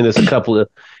 send us a couple of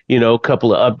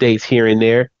updates here and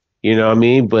there, you know what I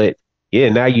mean? But yeah,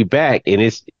 now you back and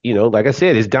it's, like I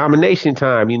said, it's domination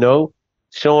time,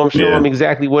 show them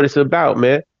exactly what it's about,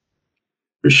 man.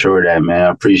 For sure that, man. I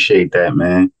appreciate that,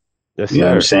 man. Yes, you know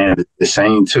what I'm saying? The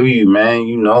same to you,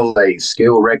 man. Like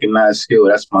skill, recognize skill.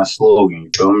 That's my slogan.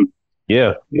 You feel me?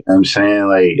 Yeah. You know what I'm saying?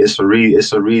 Like it's a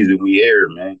reason we here,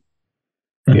 man.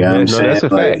 You know what I'm saying? That's a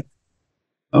fact.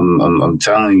 I'm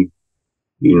telling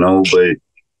you, but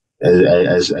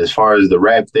as far as the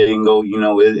rap thing go,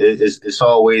 it's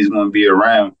always gonna be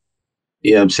around.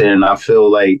 You know what I'm saying? And I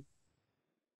feel like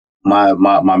my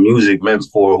music meant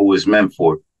for who it's meant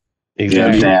for. Exactly. You know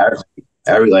what I'm saying?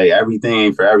 Everything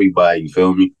ain't for everybody, you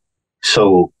feel me?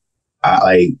 So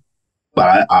I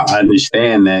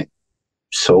understand that.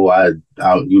 So I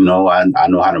know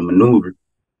how to maneuver.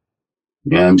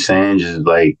 You know what I'm saying? Just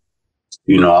like,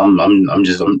 I'm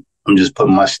just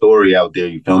putting my story out there,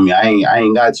 you feel me? I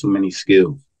ain't got too many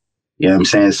skills. You know what I'm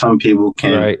saying? Some people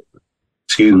can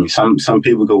some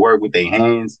people could work with their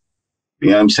hands. You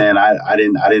know what I'm saying? I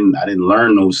didn't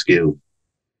learn those skills.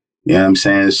 You know what I'm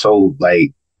saying? So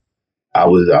like I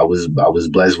was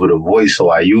blessed with a voice, so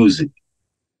I use it.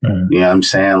 You know what I'm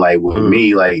saying? Like with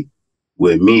me,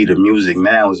 the music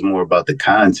now is more about the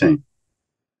content.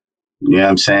 You know what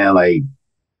I'm saying? Like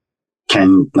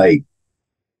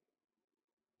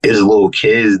it's little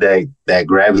kids that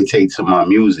gravitate to my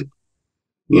music.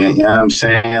 You know what I'm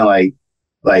saying?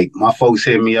 Like my folks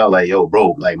hit me up like, yo,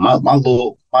 bro, like my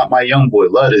young boy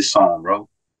love this song, bro.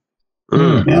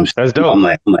 You know that's dope. I'm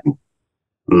like,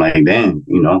 damn,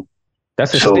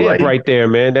 That's a stamp right there,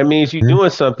 man. That means you're doing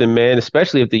something, man,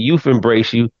 especially if the youth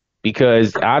embrace you,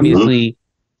 because obviously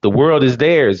the world is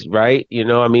theirs, right? They're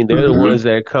the ones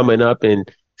that are coming up and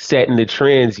setting the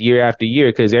trends year after year,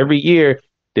 because every year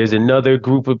there's another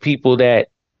group of people that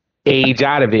age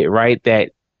out of it, right?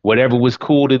 That whatever was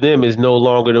cool to them is no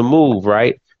longer the move,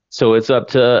 right? So it's up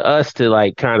to us to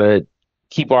like kind of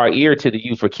keep our ear to the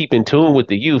youth or keep in tune with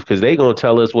the youth, because they're going to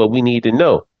tell us what we need to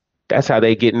know. That's how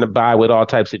they get in the by with all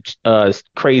types of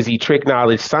crazy trick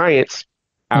knowledge science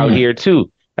out here too.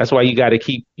 That's why you got to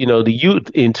keep, the youth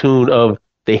in tune of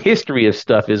the history of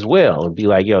stuff as well, and be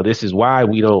like, yo, this is why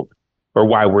we don't, or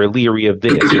why we're leery of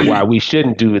this, or why we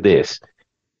shouldn't do this.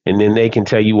 And then they can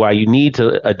tell you why you need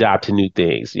to adopt to new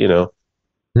things, True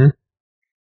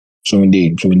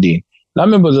indeed. I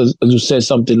remember you said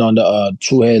something on the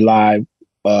Truheadzlive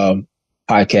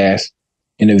podcast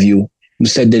interview. You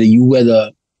said that you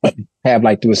whether have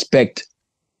like the respect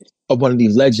of one of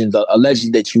these legends, a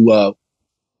legend that you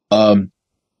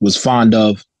was fond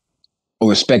of or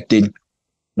respected, you know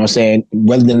what I'm saying,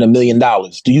 rather than $1 million.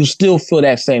 Do you still feel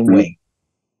that same way?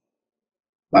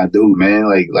 I do, man.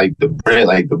 Like the bread,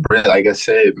 like I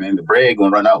said, man, the bread gonna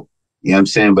run out. You know what I'm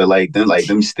saying? But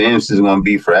them stamps is gonna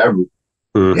be forever.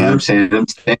 You know what I'm saying? Them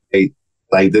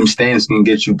stamps can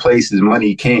get you places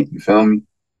money can't. You feel me?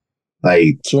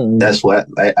 Like that's why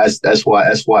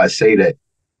I say that.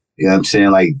 You know what I'm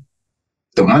saying? Like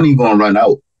the money gonna run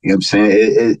out. You know what I'm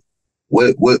saying?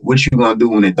 What you gonna do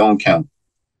when it don't count?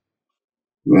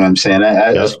 You know what I'm saying?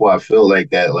 That's why I feel like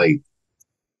that.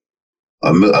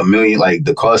 a million, like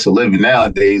the cost of living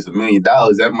nowadays, $1 million,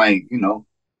 that might,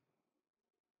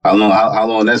 how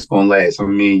long that's gonna last. I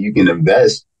mean, you can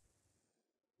invest,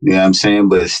 you know what I'm saying,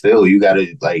 but still, you gotta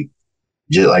like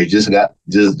just like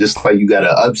you got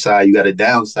an upside, you got a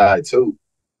downside too.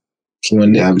 True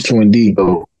indeed.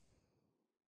 So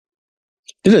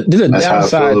there's a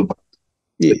downside.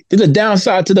 Yeah, there's a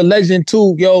downside to the legend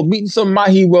too, yo. Meeting some of my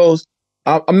heroes,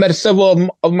 I met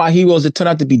several of my heroes that turned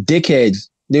out to be dickheads.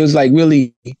 They was like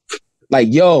really, like,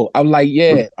 yo. I'm like,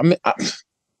 yeah.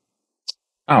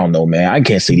 I don't know, man. I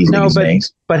can't say these niggas'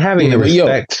 names. But having the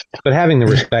respect,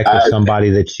 of somebody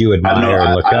that you admire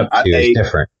and look up to is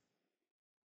different.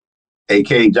 Hey,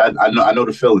 Cage, I know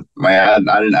the feeling. Like I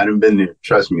didn't been there.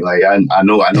 Trust me. Like I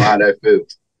know how that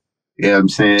feels. You know what I'm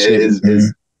saying? It's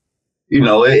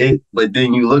but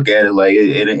then you look at it like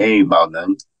it ain't about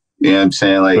nothing. You know what I'm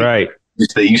saying? Like, right.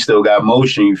 You still got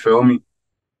motion. You feel me?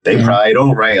 They probably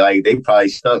don't, right? Like they probably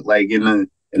stuck like in the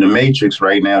matrix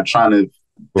right now, trying to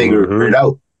figure it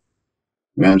out.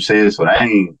 You know what I'm saying? So I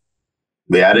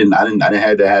didn't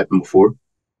have that happen before.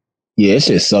 Yeah, it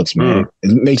shit sucks, man.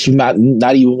 It makes you not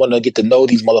even want to get to know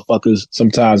these motherfuckers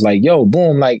sometimes. Like, yo,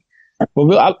 boom, like, for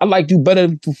real, I liked you better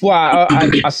before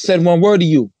I said one word to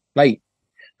you. Like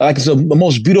it's the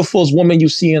most beautiful woman you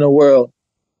see in the world.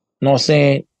 You know what I'm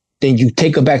saying? Then you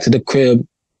take her back to the crib.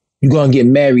 You're going to get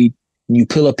married. And you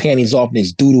peel her panties off and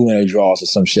there's doodle in her drawers or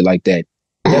some shit like that.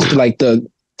 That's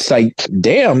it's like,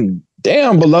 damn,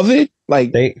 beloved.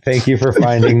 Like, thank you for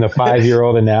finding the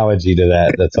 5-year-old analogy to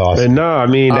that. That's awesome. No, I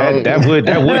mean that would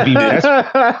be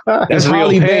that's real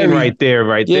pain Berry. Right there.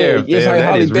 Yeah, it's like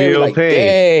Halle Berry, like,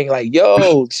 pain. Dang, like,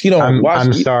 yo, she don't watch.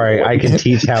 I'm sorry, I can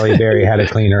teach Halle Berry how to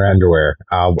clean her underwear.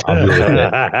 I'll deal with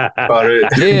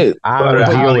it. I'll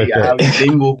deal with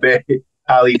it.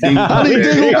 Halle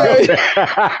Dingleberry.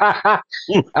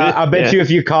 I bet you if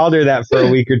you called her that for a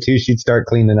week or two, she'd start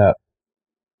cleaning up.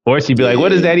 Or she'd be like, what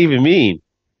does that even mean?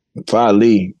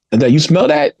 Probably. And then you smell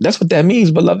that? That's what that means,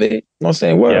 beloved. You know what I'm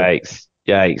saying? Word.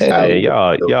 Yikes, man.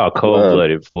 Y'all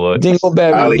cold-blooded, boy.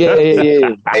 Dingleberry.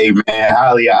 Yeah. Hey, man,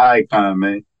 Halle, an icon,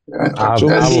 man. I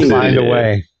will find a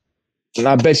way. And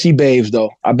I bet she babes,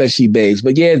 though. But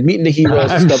yeah, meeting the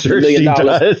heroes and stuff, sure $1 million.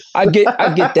 Does. I get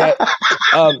that.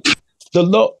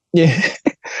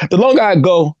 The longer I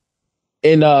go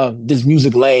in this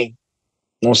music lane,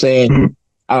 you know what I'm saying?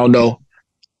 I don't know.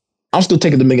 I'm still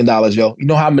taking the $1 million, yo. You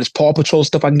know how much Paw Patrol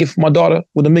stuff I can get for my daughter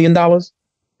with $1 million?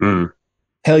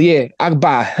 Hell yeah. I could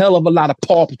buy a hell of a lot of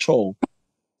Paw Patrol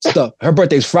stuff. Her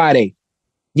birthday's Friday.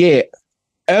 Yeah.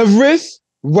 Everest,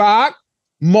 Rock,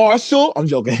 Marshall. I'm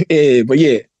joking. Yeah, but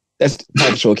yeah, that's Paw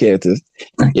Patrol characters.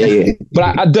 Yeah.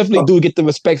 But I definitely do get the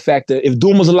respect factor. If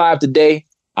Doom was alive today,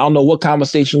 I don't know what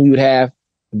conversation we would have.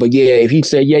 But yeah, if he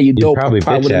said, yeah, you dope, I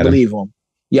probably wouldn't believe him.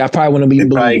 Yeah, I probably wouldn't believe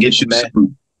him. Probably get you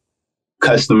some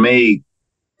custom made.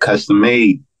 I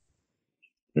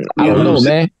don't know,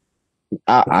 man.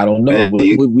 I don't know.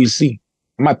 We see.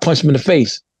 I might punch him in the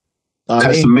face.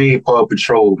 Custom made Paw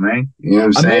Patrol, man. You know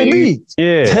what I'm saying?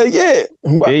 Yeah. Hell yeah.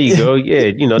 There you go. Yeah,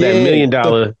 that $1 million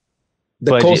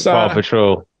budget Paw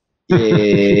Patrol.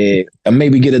 Yeah. And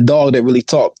maybe get a dog that really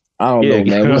talk. I don't know,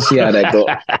 man. We'll see how that goes.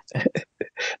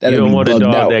 You don't want a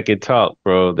dog that can talk,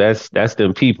 bro. That's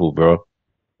them people, bro.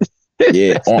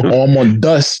 Yeah. I'm on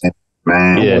dust.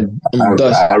 Man, yeah.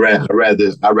 I'd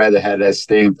rather have that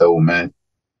stamp though, man.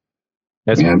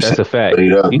 That's a fact.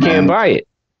 You can't buy it.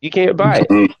 You can't buy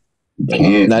it. You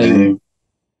can't, not even.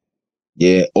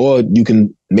 Yeah, or you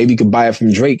can buy it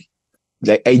from Drake.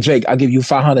 Like, hey Drake, I'll give you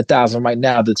 500,000 right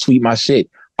now to tweet my shit.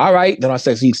 All right, then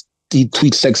he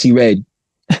tweets Sexy Red.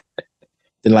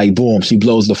 Then like boom, she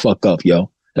blows the fuck up, yo.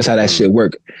 That's how that shit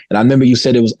work. And I remember you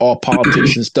said it was all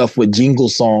politics and stuff with jingle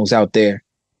songs out there.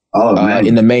 Oh, man.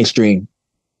 In the mainstream. You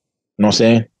know what I'm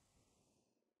saying?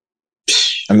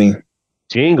 I mean,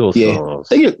 jingle songs.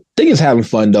 Think it's having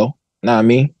fun though. Know what I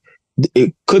mean?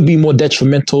 It could be more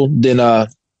detrimental than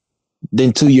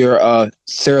to your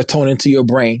serotonin to your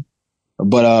brain.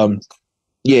 But I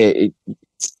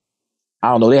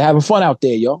don't know. They're having fun out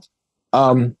there, yo.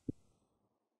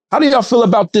 How do y'all feel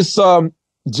about this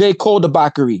J. Cole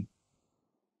debauchery?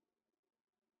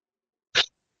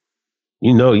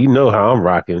 You know how I'm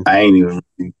rocking. I ain't even.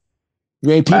 You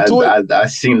ain't peeped to it? I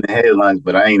seen the headlines,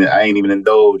 but I ain't even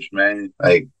indulged, man.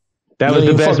 Like that was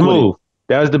the best move.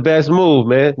 That was the best move,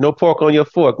 man. No pork on your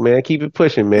fork, man. Keep it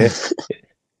pushing, man.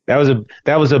 that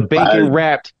was a bacon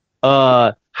wrapped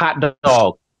hot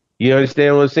dog. You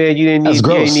understand what I'm saying? You didn't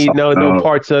need no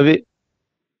parts of it.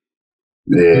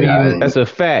 Yeah, that's a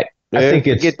fact. Man. I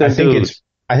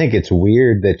think it's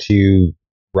weird that you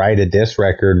write a diss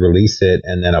record, release it,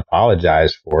 and then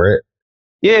apologize for it.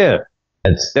 Yeah,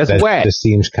 that's that whack. just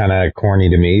seems kind of corny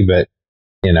to me. But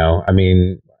I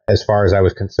mean, as far as I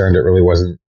was concerned, it really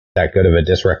wasn't that good of a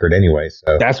diss record anyway.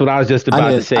 So that's what I was just about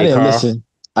to say. I didn't Carl. listen.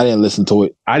 I didn't listen to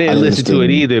it. I didn't listen to it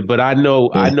either, but I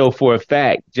know for a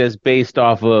fact, just based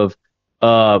off of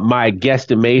my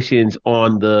guesstimations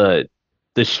on the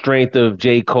strength of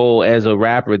J. Cole as a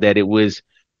rapper, that it was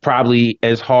probably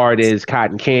as hard as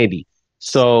Cotton Candy.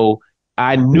 So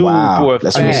I knew for a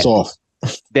fact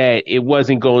that it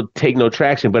wasn't going to take no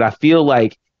traction, but I feel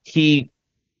like he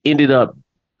ended up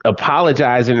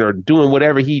apologizing or doing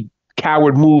whatever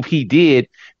coward move he did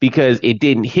because it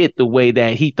didn't hit the way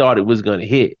that he thought it was going to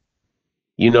hit.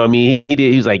 You know what I mean?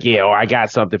 He was like, yeah, I got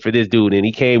something for this dude. And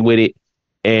he came with it,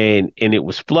 and it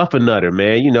was Fluffernutter,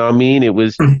 man. You know what I mean? It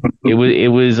was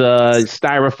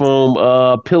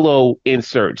styrofoam pillow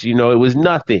inserts. It was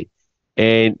nothing.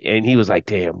 And he was like,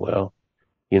 damn, well,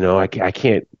 I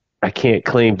can't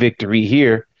claim victory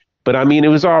here. But I mean, it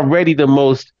was already the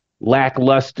most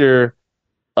lackluster,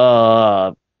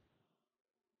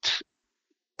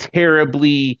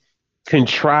 terribly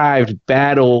contrived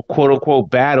battle, quote unquote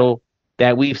battle,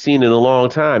 that we've seen in a long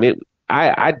time.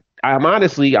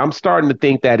 I'm starting to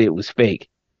think that it was fake.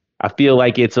 I feel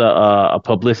like it's a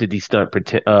publicity stunt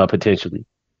potentially.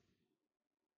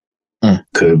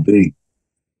 Could be.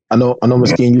 I know,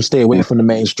 Miskeen, you stay away from the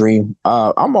mainstream.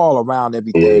 I'm all around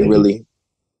everything, really.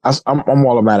 I'm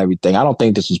all around everything. I don't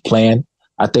think this was planned.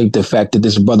 I think the fact that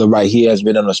this brother right here has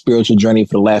been on a spiritual journey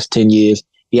for the last 10 years,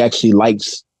 he actually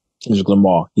likes Kendrick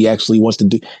Lamar. He actually wants to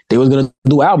they was going to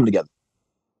do an album together.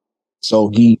 So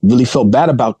he really felt bad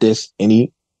about this, and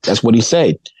that's what he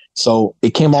said. So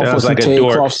it came off with some Terry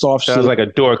Croft soft shit. Sounds like a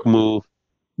dork move.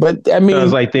 But I mean,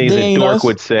 sounds like things a dork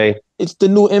would say. It's the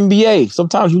new NBA.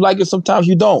 Sometimes you like it, sometimes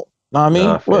you don't. Know what I mean?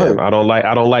 I don't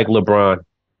like LeBron.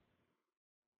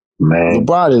 Man,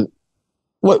 LeBron is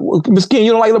what? Miskeen,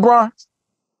 you don't like LeBron?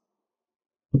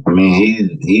 I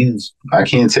mean, he's. I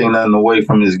can't take nothing away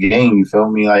from his game. You feel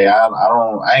me? Like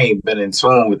I ain't been in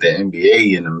tune with the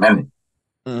NBA in a minute.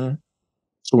 Mm-hmm.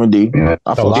 So indeed, a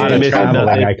lot of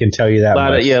traveling. I can tell you that.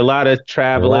 A lot of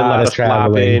traveling, a lot of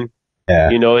flopping. Yeah,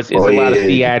 it's a lot of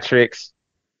theatrics.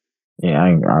 Yeah,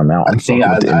 I did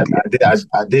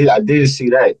see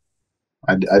that.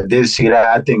 I did see that.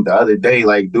 I think the other day,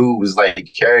 like, dude was like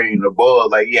carrying the ball,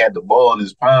 like he had the ball in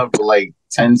his palm for like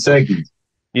 10 seconds.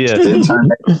 Yeah, then turn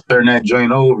that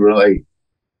joint over, like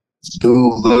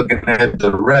dude looking at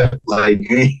the ref, like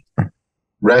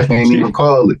ref ain't even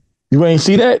call it. You ain't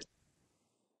see that?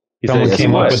 Someone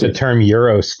came up with the term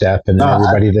Euro step, and then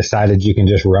everybody decided you can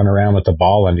just run around with the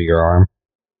ball under your arm.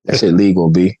 That shit legal,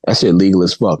 B. That shit legal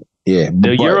as fuck. Yeah.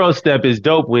 The Euro step is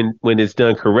dope when it's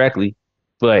done correctly,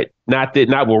 but not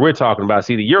what we're talking about.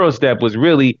 See, the Euro step was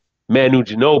really Manu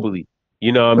Ginobili.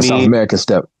 You know what I mean? South American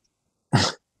step.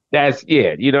 That's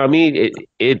you know what I mean?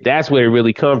 That's where it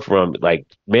really come from. Like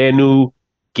Manu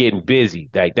getting busy.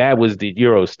 Like that was the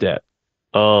Euro step.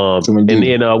 And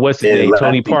then what's his name?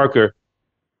 Tony Parker.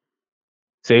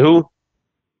 Say who?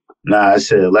 Nah, I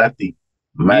said lefty.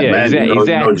 Exactly.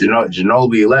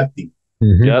 Ginobili lefty.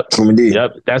 Mm-hmm.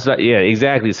 Yep. That's not. Yeah,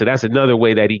 exactly. So that's another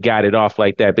way that he got it off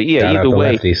like that. But yeah, either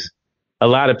way, a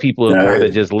lot of kind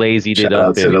of just lazied it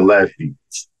up. To the lefty.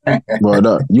 Word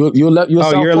up. You're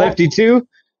a lefty too?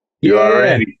 You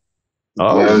already.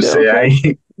 Oh, you know what I'm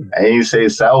saying? I ain't say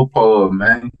southpaw,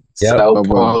 man. Yep.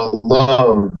 Southpaw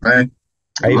love, man.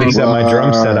 I even got my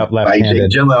drum set up left-handed.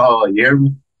 Like Jake Gyllenhaal, you hear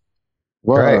me?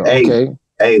 Right.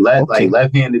 Hey, like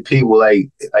left-handed people,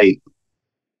 like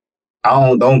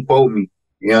don't quote me.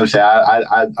 You know what I'm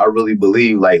saying? I really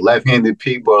believe like left-handed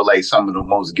people are like some of the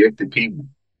most gifted people.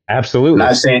 Absolutely.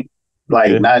 Not saying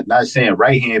not saying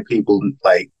right-handed people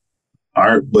like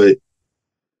aren't, but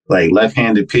like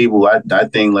left-handed people, I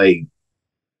think like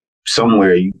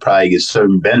somewhere you probably get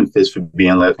certain benefits for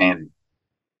being left-handed.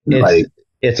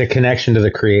 It's a connection to the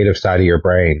creative side of your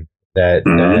brain that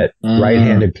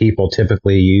right-handed people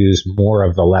typically use more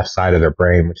of the left side of their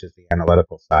brain, which is the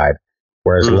analytical side,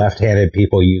 whereas left-handed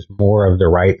people use more of the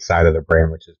right side of their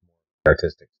brain, which is more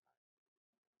artistic.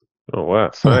 Oh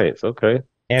wow, science. Okay.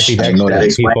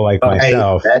 Ambidextrous people like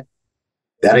myself.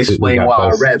 That explains why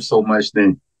I rap so much.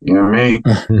 Then you know what I mean?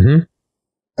 Mm-hmm.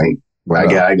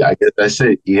 Like, I guess that's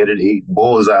it. You hit it,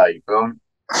 bullseye. You feel me?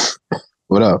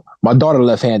 What up? My daughter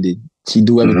left-handed. She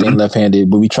do everything left-handed,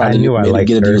 but we try to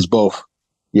get her to use both.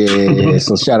 Yeah.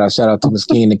 So shout out to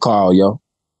Miskeen and Carl, yo.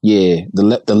 Yeah, the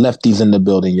lefties in the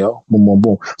building, yo. Boom, boom,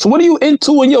 boom. So what are you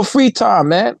into in your free time,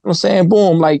 man? You know what I'm saying,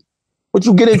 boom, like what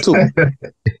you get into?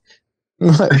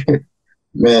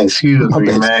 Man, excuse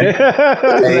me, man.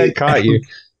 That caught you.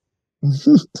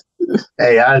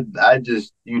 Hey, I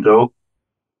just,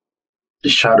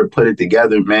 just try to put it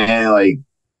together, man. Like,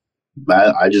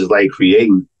 I just like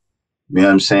creating. You know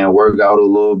what I'm saying? Work out a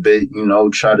little bit,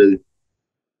 try to,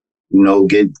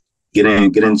 get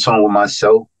in tune with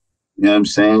myself. You know what I'm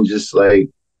saying? Just like,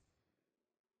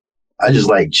 I just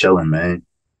like chilling, man.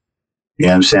 You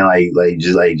know what I'm saying?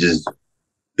 Just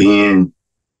being,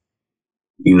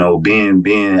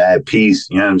 being at peace.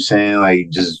 You know what I'm saying? Like,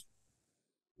 just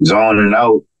zoning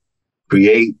out,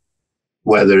 create,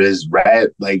 whether it's rap,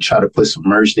 like try to put some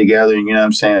merch together. You know what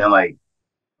I'm saying? Like,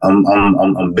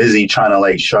 I'm busy trying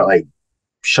to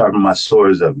sharpen my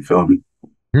swords up. You feel me?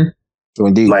 Mm-hmm. So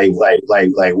indeed. Like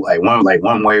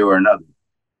one way or another.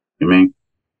 You know what I mean?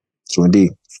 So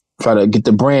indeed. Try to get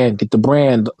the brand, you know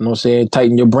what I'm saying?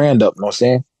 Tighten your brand up, you know what I'm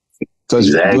saying? Because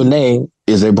your name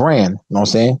is a brand, you know what I'm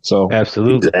saying? So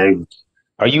absolutely. Exactly.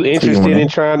 Are you interested in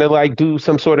trying to like do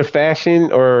some sort of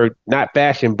fashion, or not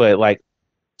fashion, but like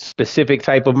specific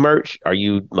type of merch? Are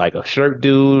you like a shirt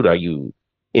dude? Are you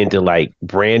into like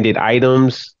branded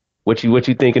items? What you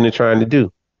thinking of trying to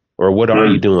do? Or what are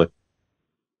you doing?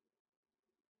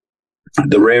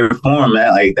 The rare form,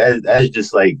 man, like that's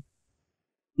just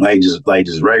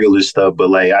just regular stuff. But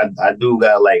like I do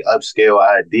got like upscale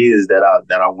ideas that I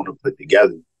want to put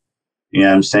together. You know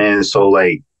what I'm saying? So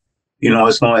like,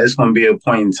 it's gonna be a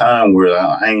point in time where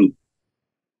I ain't,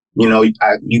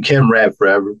 you can rap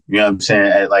forever. You know what I'm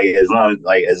saying? Like as long as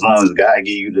God give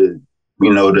you the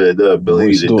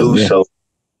ability to do so.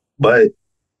 But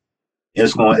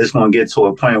it's gonna get to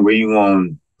a point where you're gonna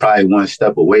probably one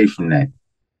step away from that.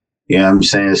 You know what I'm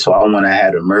saying? So I want to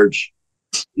have the merch.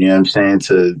 You know what I'm saying?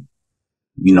 To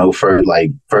further,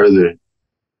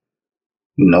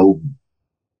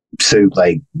 to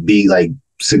like be like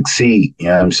succeed. You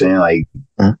know what I'm saying? Like.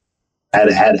 Had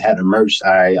the merch.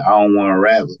 I don't want to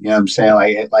rap. You know what I'm saying?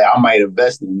 Like I might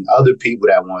invest in other people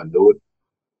that want to do it.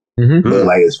 Mm-hmm. But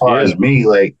like as far as me,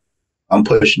 like I'm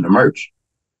pushing the merch.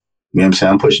 You know what I'm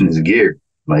saying? I'm pushing this gear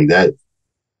like that.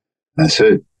 That's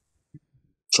it.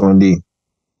 So indeed.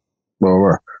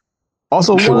 Well,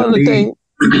 also one other thing.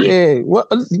 Yeah, what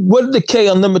did the K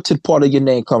Unlimited part of your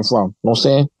name come from? You know what I'm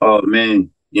saying? Oh man,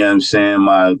 you know what I'm saying?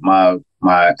 My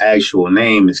actual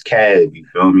name is Cav. You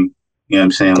feel me? You know what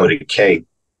I'm saying? Okay. With a K. You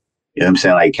know what I'm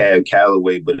saying? Like Cav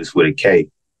Calloway, but it's with a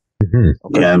K. Mm-hmm. Okay.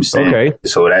 You know what I'm saying? Okay.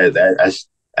 So that's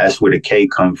where the K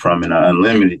come from in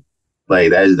Unlimited.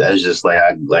 Like that's just like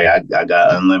I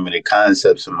got unlimited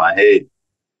concepts in my head.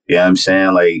 You know what I'm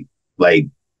saying? Like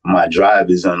my drive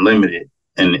is unlimited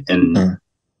in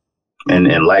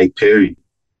life, period.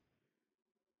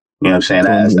 You know what I'm saying?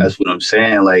 That's what I'm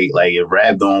saying. Like if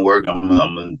rap don't work, I'm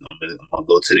gonna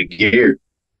go to the gear.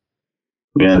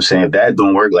 You know what I'm saying? If that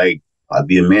don't work, like I'll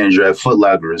be a manager at Foot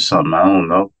Locker or something. I don't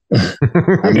know.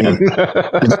 I mean,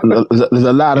 there's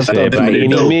a lot of stuff by any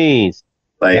means.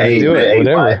 Like, hey,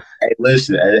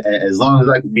 listen. As long as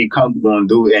I can be comfortable and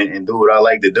do what I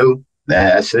like to do,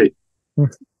 that's it.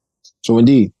 So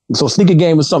indeed. So sneaker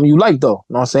game is something you like, though.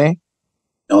 You know what I'm saying?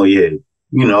 Oh yeah.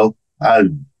 I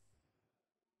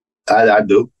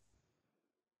do.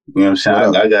 You know what I'm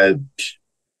saying? I got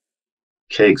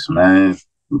kicks, man.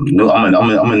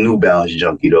 I'm a New Balance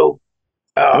junkie though.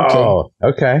 Oh,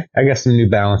 okay. I got some New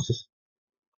Balances.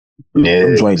 Yeah,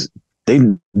 them joints.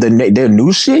 Their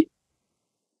new shit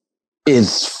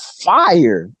is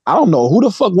fire. I don't know who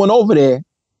the fuck went over there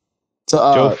to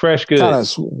Joe Fresh Good.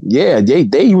 Yeah,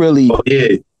 they really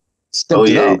stepped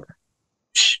it up.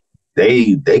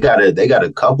 They got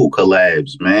a couple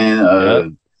collabs,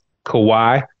 man.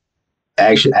 Kawhi,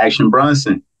 Action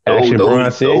Bronson.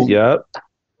 Bronson. Yep.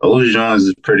 Those Jones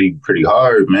is pretty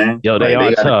hard, man. Yo, they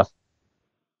are tough.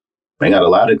 They got a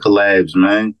lot of collabs,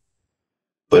 man.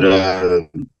 But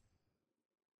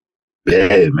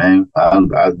yeah, man.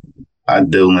 I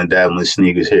deal in that with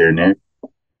sneakers here and there.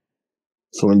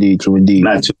 So indeed.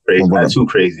 Not too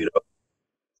crazy though.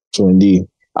 So indeed.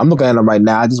 I'm looking at them right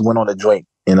now. I just went on a joint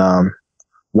in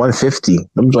 150.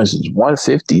 Them joints is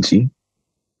 150, G.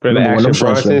 For the Action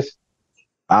Bronsons?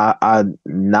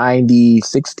 90,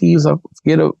 60s. I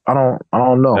forget it. I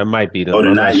don't know. That might be the. Oh, the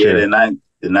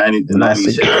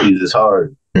 90s is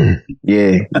hard.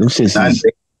 Yeah,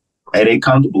 hey, they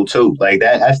comfortable too. Like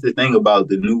that's the thing about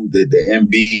the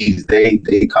MBs.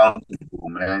 They comfortable,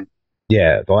 man.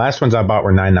 Yeah, the last ones I bought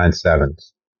were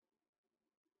 997s.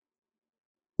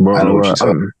 Bro, I know what you're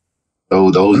talking.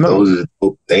 Those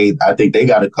I think they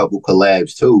got a couple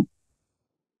collabs too.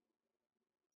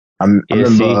 I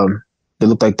remember they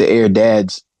looked like the Air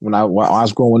Dads when I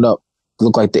was growing up. They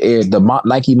looked like the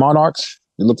Nike Monarchs.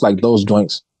 They looked like those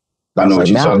joints. I know what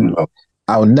you're talking about.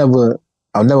 I'll never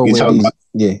wear these.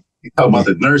 Yeah. You talking about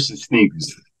the nursing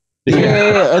sneakers?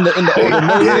 Yeah, and the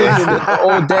nurses and the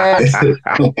old dads,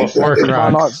 Work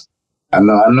Crocs. I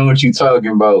know what you're talking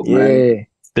about, man.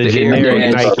 The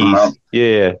generic Nikes.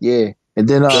 Yeah. And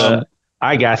then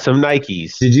I got some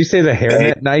Nikes. Did you say the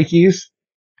hairnet Nikes?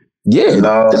 Yeah.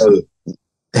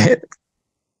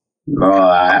 No,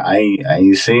 I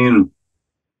ain't seen them.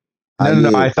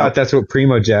 No. I thought that's what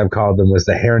Primo Jab called them, was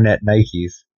the hairnet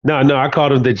Nikes. No, I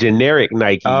called them the generic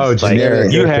Nikes. Oh,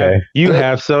 generic. You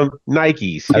have some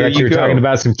Nikes. I thought you were talking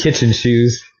about some kitchen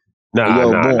shoes.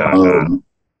 Nah.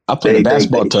 I played a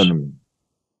basketball tournament.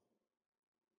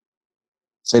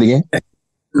 Say it again.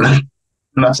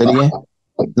 Say it again.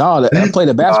 No, I played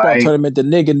a basketball tournament. The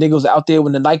nigga was out there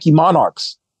with the Nike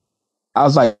Monarchs. I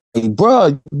was like, hey,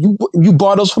 bro, you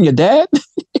bought those from your dad?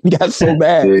 He got so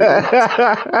mad.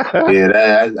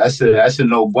 I said that's a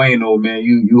no bueno, man.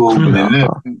 You opening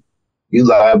them, you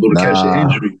liable to catch an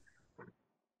injury.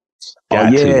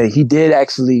 He did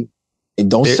actually.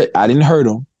 And don't say I didn't hurt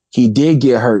him. He did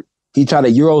get hurt. He tried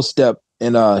a Euro step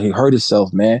and he hurt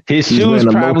himself, man. His shoes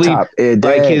probably like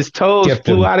his toes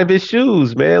flew out of his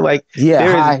shoes, man. Like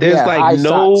there's like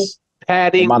no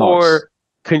padding or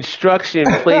construction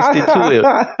placed into it.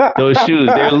 Those shoes,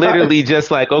 they're literally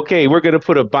just like, okay, we're gonna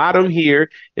put a bottom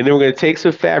here, and then we're gonna take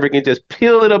some fabric and just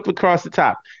peel it up across the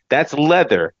top. That's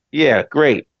leather. Yeah,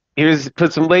 great.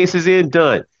 Put some laces in.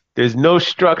 Done. There's no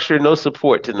structure, no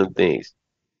support to them things.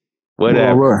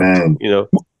 Whatever,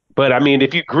 But I mean,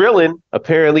 if you're grilling,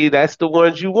 apparently that's the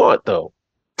ones you want, though.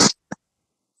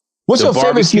 What's your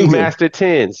favorite sneaker? Master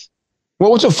 10s. Well,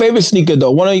 what's your favorite sneaker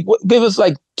though? Give us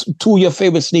like two of your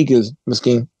favorite sneakers,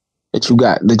 Miskeen, that you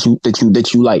got that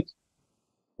you like.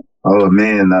 Oh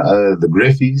man, the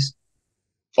Griffies.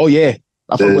 Oh yeah,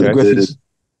 I fuck with the Griffies.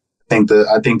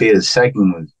 I think they're the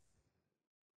second one.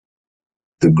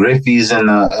 The Griffies and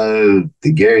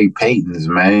the Gary Paytons,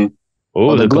 man.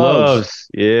 Oh, the gloves.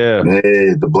 Yeah.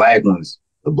 Yeah, the black ones.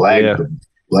 The black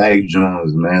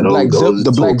Jones, man.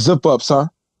 The black zip ups, huh?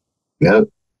 Yep.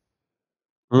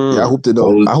 Yeah, I hope to know.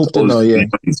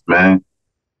 Man.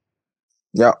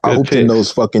 Yeah, I hope to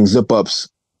those fucking zip ups.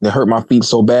 They hurt my feet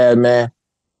so bad, man.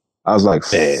 I was like,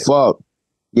 fuck.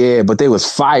 Yeah, but they was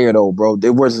fire though, bro.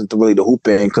 They wasn't really the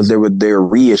hooping because they were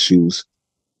reissues.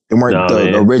 They weren't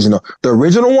the original. The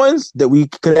original ones that we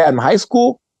could have in high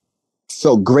school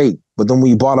felt great, but then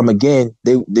when we bought them again,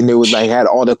 they was like had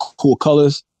all the cool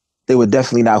colors. They were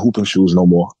definitely not hooping shoes no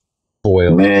more.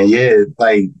 Foil. Man, yeah,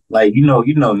 like you know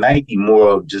Nike more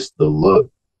of just the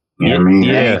look. You know what I mean?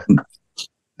 Yeah.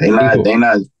 They not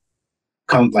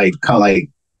come like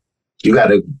you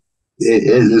gotta.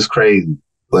 It's crazy,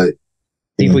 but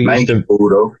people used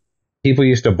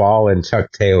to ball in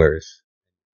Chuck Taylors,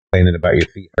 complaining about your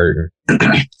feet hurting.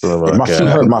 My feet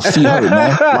hurt, man.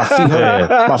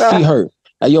 My feet hurt.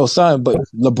 Like, yo, son, but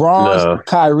LeBron's,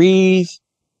 Kyrie's,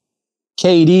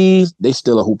 KD's, they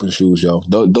still are hooping shoes, yo.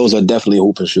 Those are definitely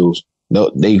hooping shoes.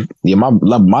 No, I hate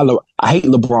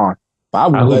LeBron, but I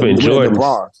would wear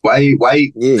LeBron. Why?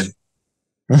 Yeah.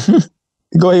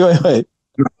 Go ahead.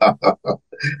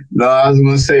 No, I was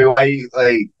gonna say why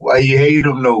you hate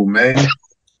him though, man?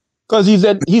 Because he's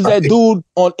that dude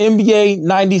on NBA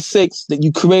 96 that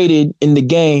you created in the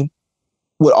game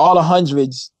with all the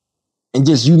hundreds and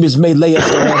you just made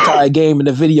layups the whole entire game in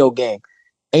the video game.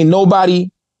 Ain't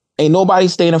nobody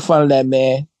staying in front of that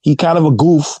man. He kind of a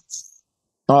goof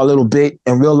a little bit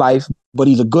in real life, but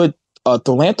he's a good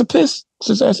philanthropist,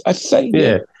 I say.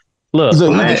 Yeah. Look,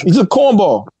 he's a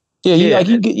cornball. Yeah, he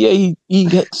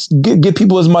get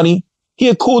people his money. He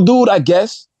a cool dude, I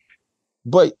guess.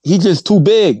 But he just too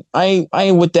big. I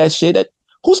ain't with that shit.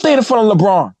 Who's staying in front of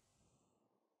LeBron?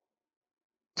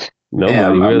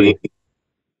 Nobody, really.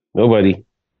 Nobody.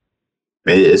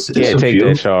 Can't take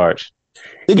that charge.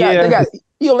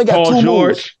 He only got Paul two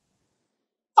George. moves.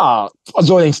 Paul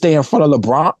George ain't staying in front of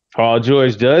LeBron. Paul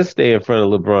George does stay in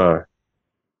front of LeBron.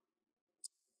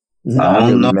 I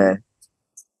don't know, man.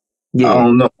 Yeah. I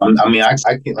don't know. I mean, I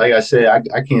can't, like I said, I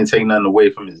can't take nothing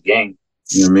away from his game.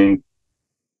 You know what I mean?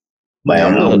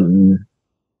 Like,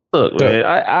 look,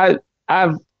 man,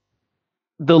 I've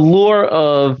the lure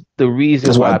of the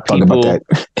reason why people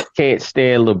can't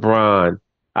stand LeBron,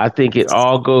 I think it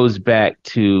all goes back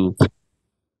to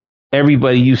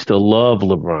everybody used to love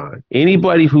LeBron.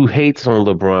 Anybody who hates on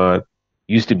LeBron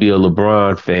used to be a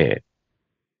LeBron fan.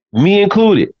 Me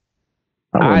included.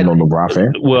 I wasn't no LeBron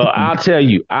fan. Well, I'll tell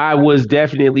you, I was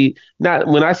definitely not.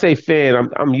 When I say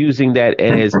fan, I'm using that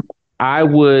as I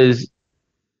was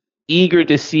eager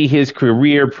to see his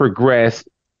career progress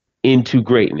into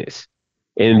greatness.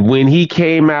 And when he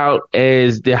came out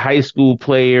as the high school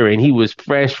player and he was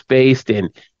fresh faced and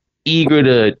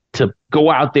eager to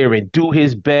go out there and do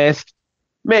his best.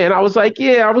 Man, I was like,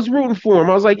 yeah, I was rooting for him.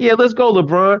 I was like, yeah, let's go,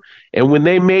 LeBron. And when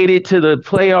they made it to the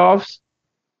playoffs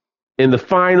in the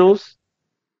finals,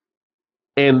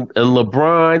 and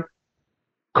LeBron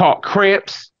caught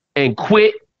cramps and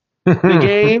quit the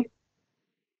game,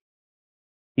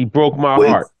 he broke my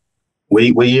heart.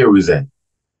 What year was that?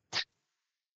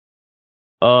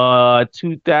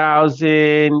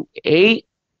 2008,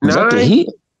 Was that the Heat?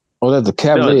 Oh, that's the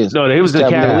Cavaliers. No, it was the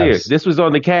Cavaliers. This was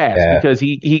on the Cavs because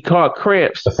he caught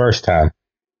cramps. The first time.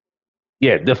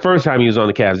 Yeah, the first time he was on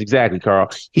the Cavs. Exactly, Carl.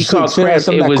 He caught cramps.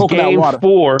 It was game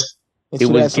 4. It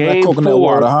was game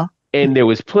 4, and there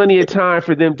was plenty of time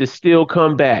for them to still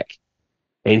come back.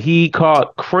 And he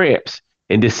caught cramps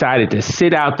and decided to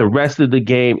sit out the rest of the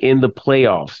game in the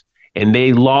playoffs. And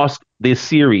they lost this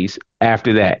series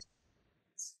after that.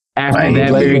 After that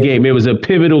very game. It was a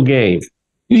pivotal game.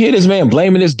 You hear this man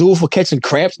blaming this dude for catching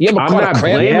cramps? You ever I'm caught not a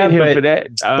cramp? blaming him for that.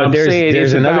 I'm saying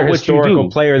there's another historical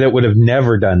player that would have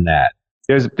never done that.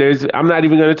 I'm not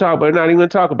even going to talk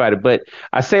about it. But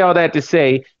I say all that to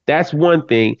say that's one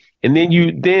thing. And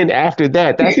then after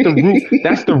that, that's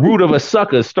the root of a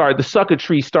sucker. The sucker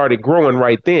tree started growing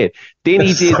right then. Then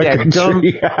he did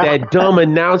that dumb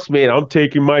announcement. I'm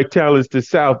taking my talents to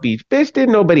South Beach. Bitch,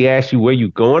 didn't nobody ask you where you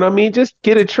going? I mean, just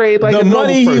get a trade like the a normal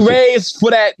money person. He raised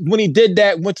for that when he did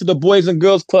that went to the Boys and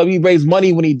Girls Club. He raised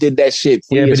money when he did that shit.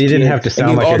 Yeah, but he didn't have to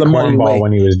sound like a cornball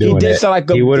when he was doing it. He did sound like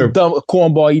a dumb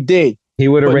cornball. He did. He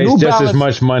would have raised just as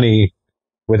much money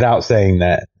without saying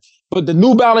that. But the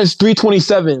New Balance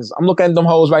 327s, I'm looking at them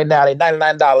hoes right now. They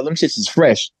 $99. Them shits is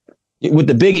fresh. With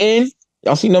the big N.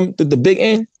 Y'all seen them? The big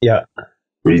N? Yeah.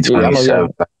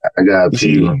 327. I got a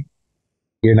P.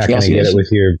 You're not going to get it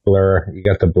with your blur. You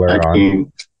got the blur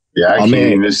on. Yeah, I can't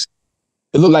even. It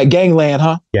look like Gangland,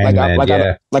 huh?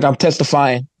 Gangland, like I'm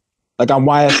testifying. Like I'm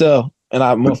YSL. And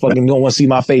I motherfucking don't want to see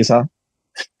my face, huh?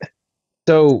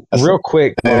 So real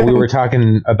quick, while we were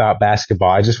talking about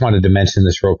basketball, I just wanted to mention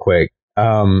this real quick.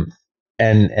 And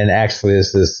actually,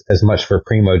 this is as much for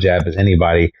Primo Jab as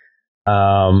anybody.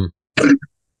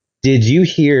 Did you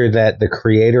hear that the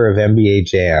creator of NBA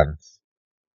Jams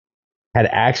had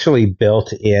actually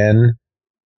built in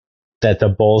that the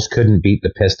Bulls couldn't beat the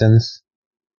Pistons?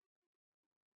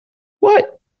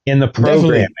 What? In the programming.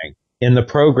 Definitely. In the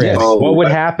programming. Yes. What would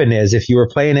happen is if you were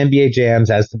playing NBA Jams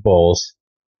as the Bulls,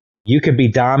 you could be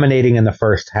dominating in the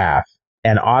first half.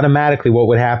 And automatically what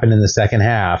would happen in the second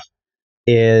half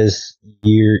is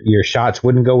your shots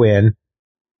wouldn't go in.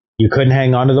 You couldn't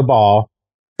hang on to the ball.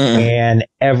 And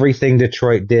everything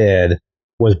Detroit did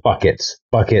was buckets.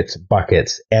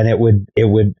 And it would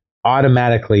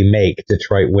automatically make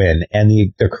Detroit win. And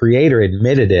the creator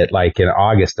admitted it like in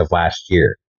August of last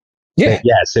year. Yeah.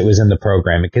 Yes, it was in the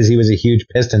program because he was a huge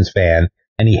Pistons fan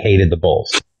and he hated the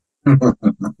Bulls. He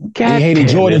hated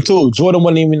Jordan too. Jordan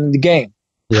wasn't even in the game.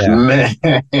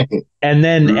 Yeah. and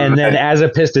then as a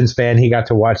Pistons fan, he got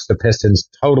to watch the Pistons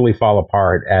totally fall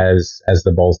apart as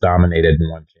the Bulls dominated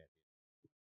and won.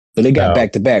 But they got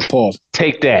back to back. Paul,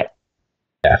 take that.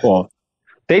 Yeah. Paul.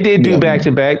 They did do back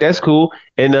to back. That's cool.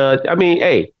 And I mean,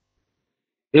 hey,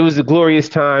 it was a glorious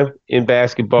time in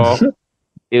basketball.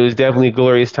 It was definitely a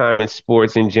glorious time in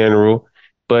sports in general.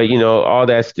 But all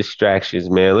that's distractions,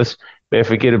 man.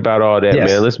 Forget about all that,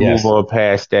 man. Let's move on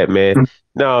past that, man.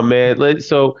 No, man.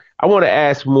 So I want to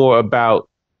ask more about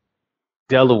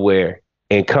Delaware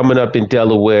and coming up in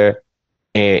Delaware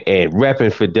and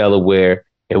repping for Delaware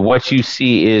and what you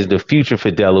see is the future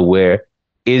for Delaware.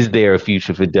 Is there a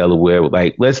future for Delaware?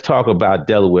 Like, let's talk about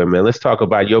Delaware, man. Let's talk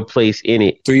about your place in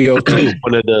it. 302.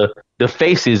 One of the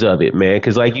faces of it, man.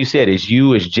 Because like you said, it's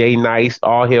you, it's Jay Nice,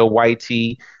 All Hail White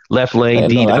T, Left Lane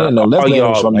D. I didn't know Left Lane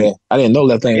was from there. I didn't know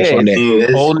Left Lane was from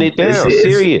there. Holding it down.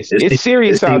 Serious. It's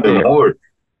serious out there.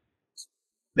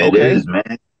 It is,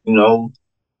 man.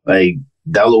 Like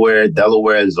Delaware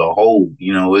as a whole,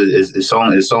 it's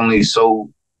only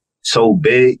so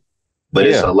big, but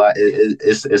it's a lot.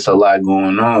 It's a lot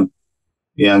going on.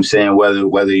 You know what I'm saying?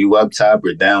 Whether you up top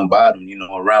or down bottom,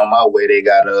 around my way they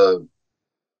got the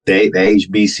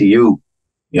HBCU. You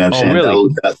know what I'm saying?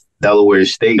 Really? Delaware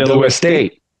State. Delaware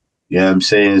State. You know what I'm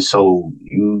saying? So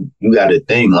you got to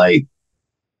think the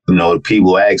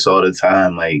people ask all the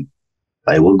time like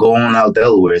what going on out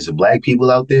Delaware? Is it black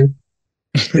people out there?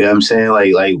 You know what I'm saying?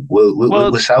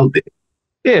 What's out there?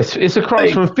 Yes, it's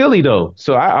across from Philly though.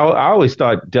 So I always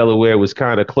thought Delaware was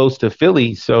kind of close to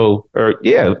Philly. So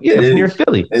it's near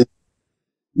Philly.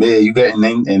 You got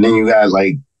and then you got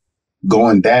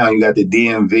going down. You got the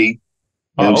DMV. You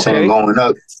know what I'm saying? Going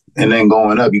up and then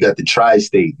going up. You got the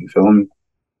tri-state. You feel me?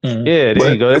 Yeah,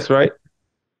 there you go. That's right.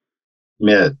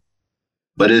 Yeah.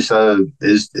 but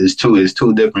it's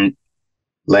two different.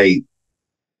 Like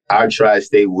our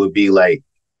tri-state would be like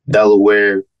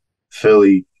Delaware,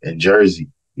 Philly, and Jersey.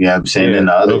 You know what I'm saying? Yeah, And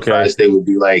the other okay. tri-state would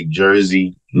be like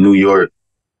Jersey, New York,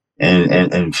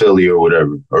 and Philly or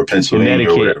whatever, or Pennsylvania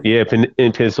or Connecticut, whatever. yeah, in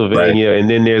Right. Pennsylvania, and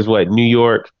then there's what, New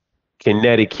York,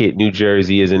 Connecticut, New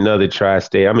Jersey is another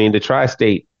tri-state. I mean, the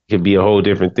tri-state could be a whole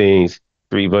different things,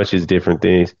 three bunches of different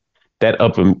things. That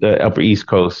upper East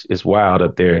Coast is wild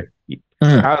up there.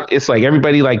 It's like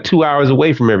everybody like 2 hours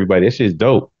away from everybody. That shit's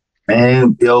dope.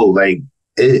 Man, yo, like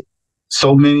it.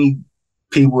 So many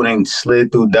people then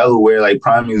slid through Delaware. Like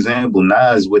prime example,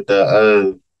 Nas with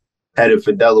the headed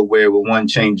for Delaware with one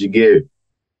change of gear.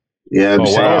 You know what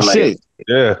I'm Oh wow, saying? Like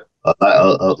yeah.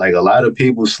 like a lot of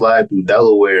people slide through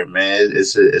Delaware, man.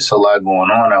 It's a lot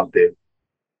going on out there.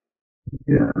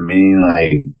 You know what I mean?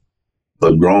 Like,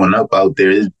 but growing up out there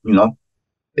is, you know,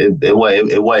 it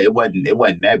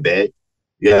wasn't that bad.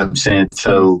 You know what I'm saying?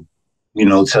 Till you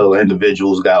know, till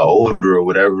individuals got older or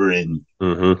whatever, and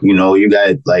you know, you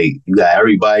got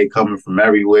everybody coming from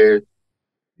everywhere.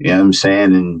 You know what I'm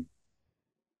saying?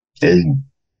 And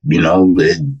you know,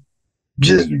 it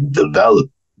just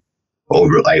developed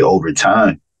over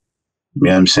time. You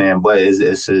know what I'm saying? But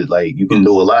like you can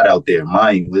do a lot out there.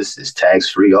 Mind you, it's tax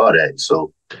free, all that.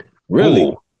 So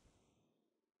really,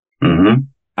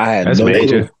 I had that's no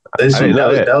major. clue. Listen,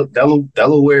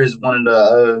 Delaware is one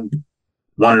of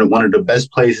the best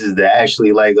places to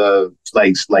actually like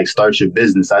start your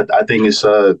business. I think it's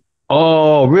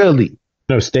oh really?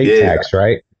 No state tax,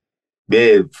 right?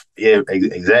 Yeah,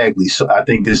 exactly. So I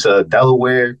think it's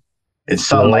Delaware and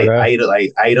something Florida.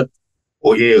 like Ida,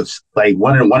 or yeah, it's like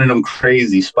one of them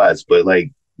crazy spots. But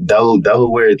like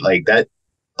Delaware, like that,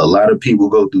 a lot of people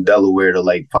go through Delaware to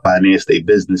like finance their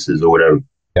businesses or whatever.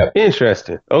 Yep.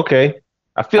 Interesting. Okay.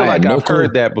 I feel like I've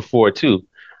heard that before too.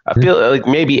 I feel like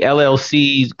maybe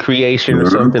LLC's creation or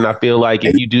something. I feel like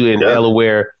if you do it in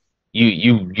Delaware,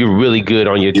 you're really good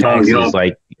on your taxes. You don't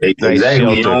like nice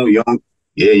exactly. shelter. You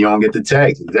don't get the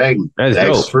tax. Exactly. That's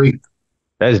tax dope. free.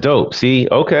 That's dope. See,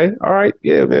 okay, all right,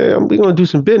 yeah, man. We're gonna do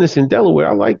some business in Delaware.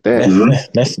 I like that.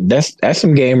 That's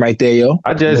some game right there, yo.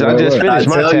 I just finished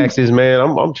my taxes, man.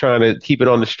 I'm trying to keep it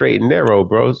on the straight and narrow,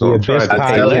 bro. So The I'm trying Abyss to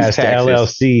pay less Podcast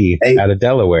taxes. LLC out of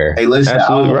Delaware. Hey, listen,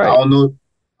 absolutely right.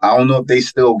 I don't know if they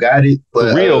still got it,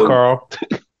 but for real, Carl.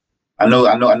 I know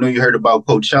you heard about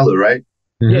Coachella, right?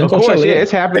 Yeah, of course, yeah, it's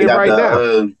happening right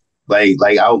now.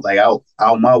 Like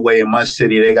out my way in my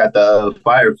city, they got the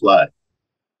Firefly.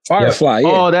 Firefly, yeah.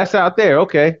 Oh, that's out there.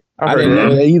 Okay, I didn't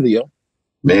know that either, yo.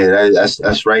 Man,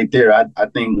 that's right there. I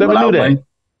think Never knew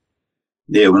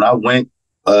that. When I went,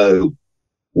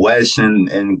 Wes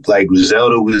and like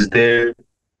Zelda was there.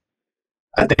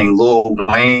 I think Lil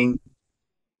Wayne.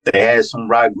 They had some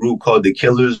rock group called the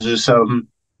Killers or something.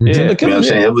 Yeah, you know what I'm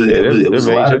saying? It was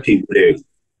a lot of people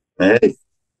there.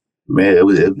 Man,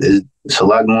 it's a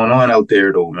lot going on out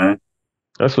there though, man.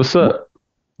 That's what's up.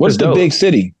 What's the big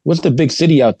city? What's the big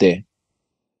city out there?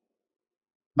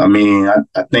 I mean,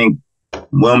 I think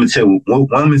Wilmington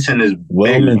is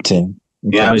Wilmington.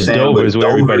 You know what I'm saying? Dover is where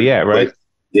everybody at, right?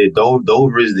 Yeah,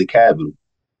 Dover is the capital.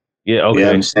 Yeah, okay. You know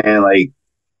what I'm saying? Like,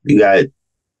 you got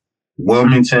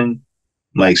Wilmington,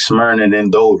 like Smyrna, and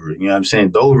then Dover. You know what I'm saying?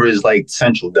 Dover is like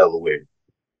central Delaware.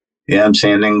 You know what I'm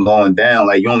saying? Then going down,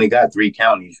 like, you only got 3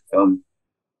 counties. You feel me?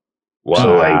 Wow.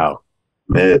 So, like,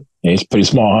 man, it's pretty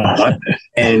small. Huh?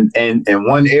 And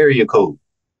one area code.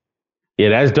 Yeah,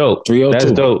 that's dope. 302.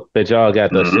 That's dope that y'all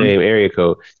got the same area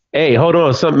code. Hey, hold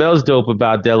on. Something else dope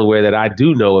about Delaware that I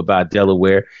do know about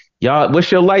Delaware. Y'all,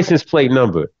 what's your license plate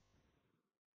number?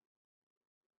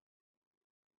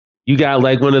 You got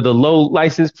like one of the low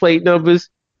license plate numbers,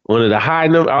 one of the high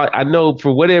number. I know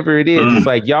for whatever it is, it's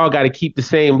like y'all got to keep the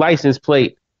same license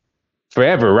plate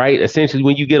forever, right? Essentially,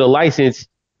 when you get a license,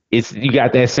 you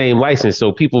got that same license.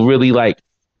 So people really like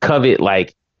covet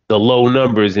like the low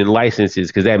numbers in licenses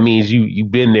because that means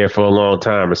you've been there for a long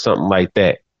time or something like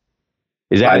that.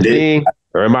 Is that a thing,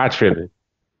 or am I tripping?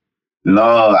 No,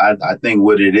 I think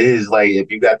what it is, like,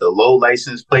 if you got the low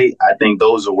license plate, I think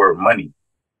those are worth money.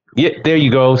 Yeah, there you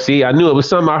go. See, I knew it was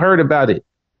something. I heard about it.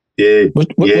 Yeah. What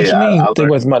you mean they're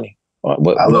worth money? I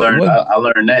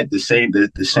learned that the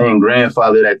same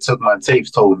grandfather that took my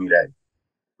tapes told me that.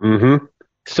 Mm-hmm.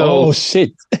 So,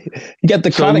 shit, you got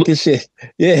the chronic and shit.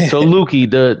 Yeah. So Lukey,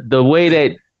 the way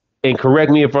that, and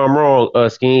correct me if I'm wrong,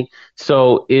 Skeen.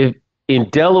 So if in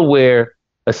Delaware,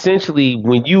 essentially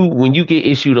when you get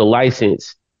issued a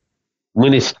license,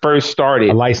 when it's first started,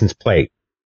 a license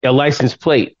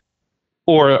plate,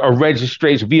 or a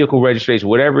registration, vehicle registration,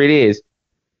 whatever it is,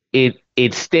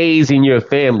 it stays in your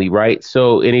family, right?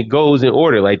 So, and it goes in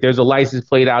order. Like there's a license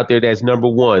plate out there that's number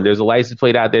 1. There's a license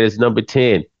plate out there that's number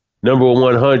 10, number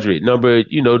 100, number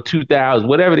 2000,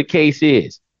 whatever the case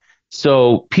is.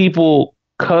 So people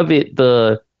covet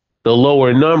the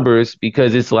lower numbers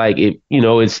because it's like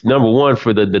it's number 1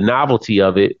 for the novelty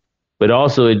of it, but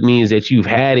also it means that you've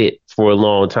had it for a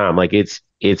long time. Like it's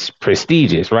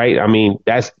prestigious, right? I mean,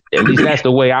 that's at least that's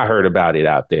the way I heard about it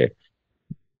out there.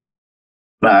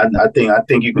 Nah, I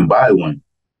think you can buy one.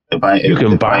 If I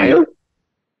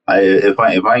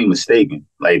ain't mistaken.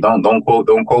 Like don't quote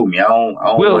me. I don't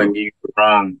want to give you the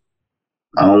wrong.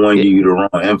 I don't want to give you the wrong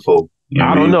info.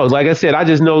 I don't know. Like I said, I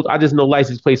just know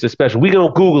license plates are special. We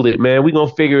gonna Google it, man. We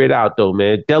gonna figure it out though,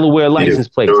 man. Delaware license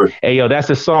plates. Sure. Hey yo, that's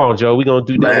a song, Joe. We gonna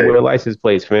do Delaware license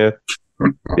plates, man.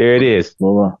 There it is.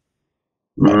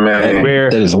 Man,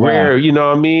 rare, you know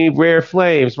what I mean? Rare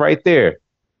flames right there.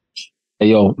 Hey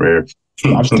yo, rare.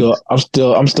 I'm still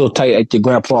tight at your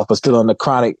grandpa for still on the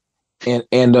Chronic and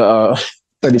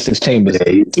 36 Chambers.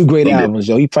 Yeah, 2 great albums,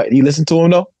 yo. You listen to him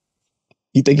though?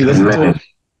 You think you listen to him?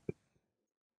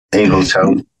 Ain't no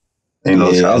telling.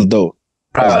 That's dope.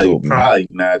 Probably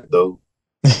not though.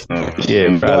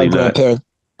 Yeah, probably not.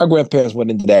 Our grandparents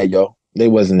weren't into that, yo. They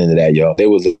wasn't into that, yo. They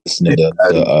was listening to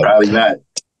probably not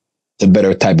the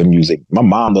better type of music. My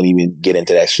mom don't even get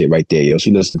into that shit right there, yo.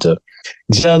 She listened to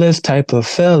Jealous Type of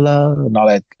Fella and all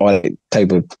that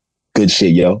type of good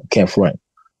shit, yo. Can't front.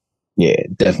 Yeah,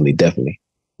 definitely.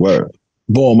 Word.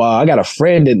 Boom. I got a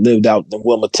friend that lived out in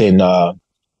Wilmington,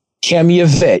 Cammy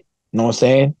Yvette. You know what I'm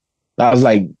saying? I was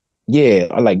like, yeah,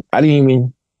 I didn't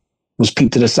even was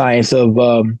peep to the science of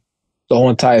the whole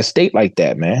entire state like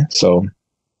that, man. So,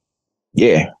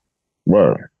 yeah,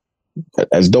 word.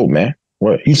 That's dope, man.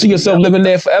 Word. You see yourself living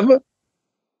there forever?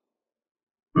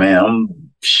 Man,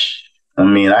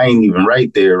 I ain't even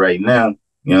right there right now.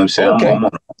 You know what I'm saying? Okay.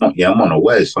 I'm on the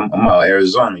west. I'm out of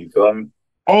Arizona. You feel me?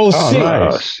 Oh shit!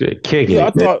 Nice. Oh shit! Kick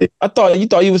it. I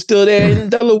thought you were still there in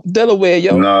Delaware,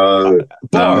 yo. No.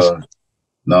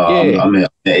 Yeah. I'm in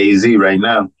AZ right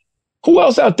now. Who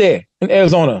else out there in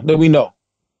Arizona that we know?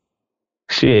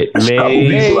 Shit,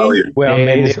 Maze. Well,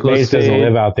 Maze doesn't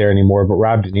live out there anymore, but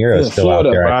Rob Deniro is still out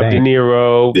there. Rob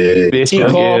Deniro,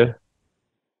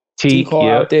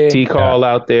 T-Call. T-Call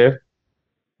out there.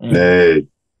 Yeah,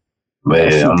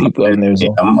 man,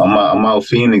 I'm out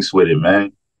Phoenix with it,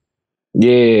 man.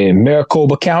 Yeah,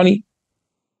 Maricopa County.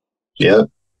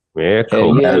 Yep.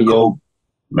 Maricopa,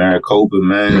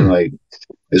 man. Like,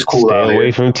 it's cool Stay out away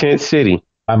here. from Tent City.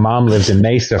 My mom lived in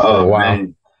Mesa for a while.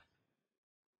 Man.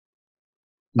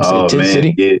 Tent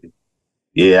City?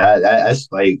 Yeah. That's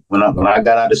like when I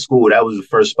got out of school, that was the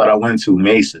first spot I went to,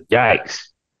 Mesa. Yikes.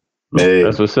 Man.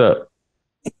 That's what's up.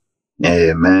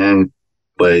 Yeah, man.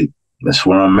 But that's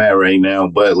where I'm at right now.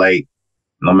 But like,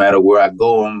 no matter where I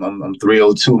go, I'm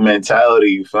 302 mentality.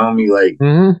 You feel me? Like,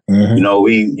 we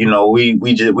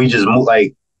just move.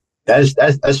 Like,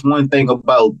 that's one thing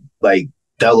about like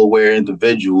Delaware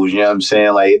individuals. You know what I'm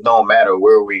saying? Like, it don't matter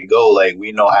where we go. Like,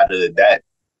 we know how to adapt.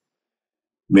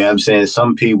 You know what I'm saying?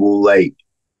 Some people, like,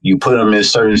 you put them in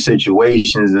certain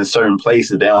situations in certain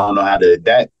places, they don't know how to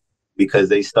adapt because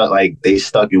they stuck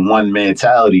in one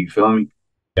mentality. You feel me?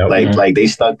 Yep. Like they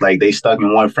stuck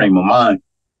in one frame of mind.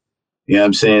 You know what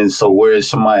I'm saying? So whereas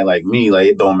somebody like me, like,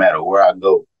 it don't matter where I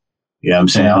go. You know what I'm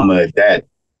saying? I'm gonna adapt.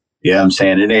 You know what I'm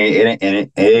saying? It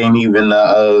ain't even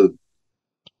the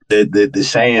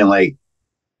saying, like,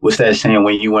 what's that saying?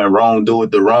 When you went wrong, do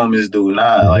what the Romans do.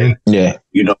 Like, yeah.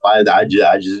 I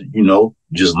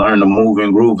just learn to move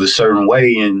and groove a certain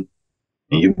way, and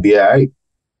you'll be all right.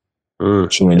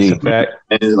 True indeed. And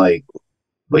it's like,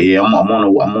 but yeah, I'm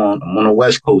on the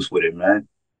West Coast with it, man.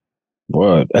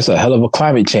 Word. That's a hell of a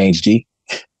climate change, G.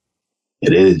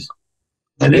 It is.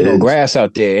 Ain't no grass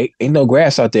out there. Ain't no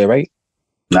grass out there, right?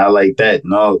 Not like that.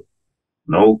 No.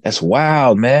 That's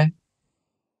wild, man.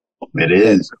 It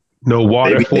is. No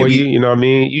water for you. You know what I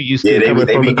mean? You used to coming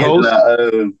from the coast.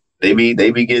 They be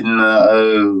getting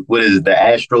what is it, the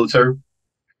AstroTurf?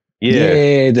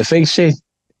 Yeah, the fake shit.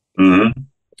 Mm-hmm.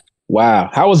 Wow.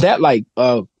 How was that like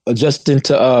adjusting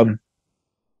to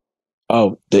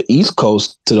the East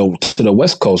Coast to the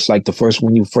West Coast? Like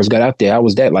when you first got out there, how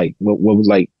was that like? What was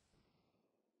like?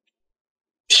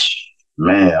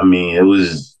 Man, I mean,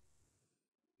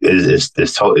 it's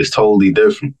totally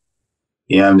different.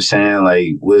 You know what I'm saying?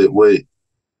 Like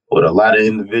what a lot of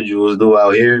individuals do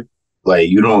out here, like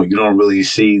you don't really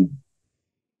see,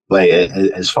 like,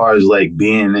 as far as like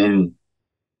being in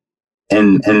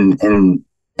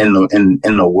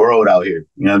the world out here.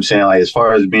 You know what I'm saying? Like, as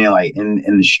far as being like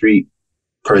in the street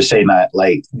per se, not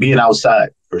like being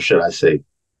outside, or should I say?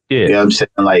 Yeah. You know what I'm saying?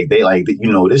 Like they like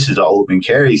this is an open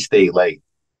carry state. Like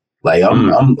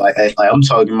I'm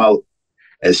talking about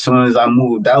as soon as I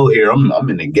moved out here, I'm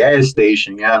in the gas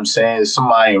station, you know what I'm saying?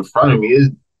 Somebody in front of me, this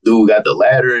dude got the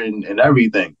ladder and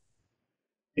everything.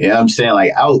 You know what I'm saying?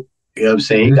 Like out. You know what I'm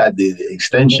saying? He got the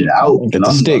extension out. Get And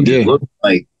the stick, I'm just looking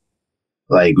like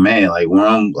man, like when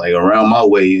I'm like around my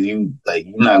way, you're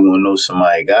not gonna know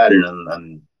somebody got it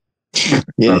unless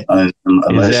it's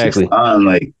Exactly. on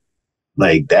like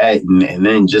that. And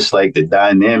then just like the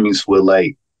dynamics with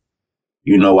like,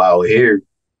 out here,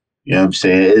 you know what I'm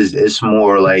saying? It's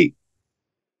more like,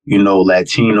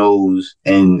 Latinos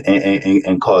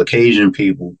and Caucasian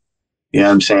people. You know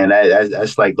what I'm saying?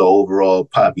 That's like the overall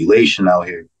population out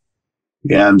here.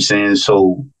 You know what I'm saying?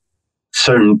 So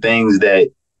certain things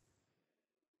that,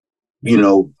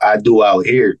 I do out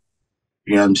here,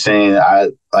 you know what I'm saying? I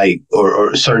like,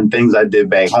 or certain things I did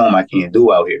back home, I can't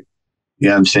do out here. You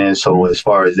know what I'm saying? So as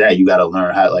far as that, you got to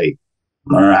learn how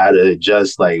to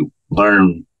adjust, like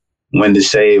learn when to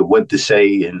say it, what to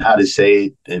say, and how to say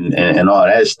it, and all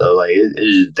that stuff. Like it's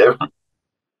just different.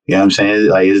 You know what I'm saying?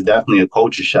 Like it's definitely a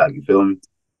culture shock. You feel me?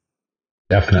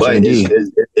 Definitely. But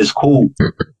it's cool.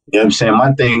 You know what I'm saying?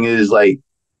 My thing is like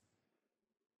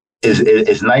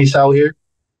it's nice out here.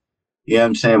 You know what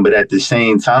I'm saying? But at the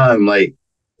same time, like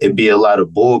it'd be a lot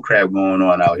of bull crap going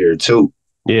on out here too.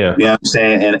 Yeah. You know what I'm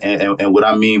saying? And what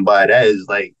I mean by that is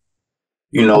like,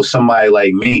 somebody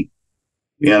like me,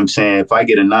 you know what I'm saying? If I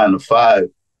get a 9 to 5,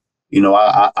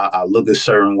 I look a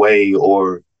certain way,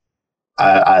 or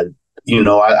I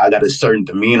got a certain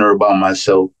demeanor about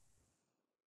myself,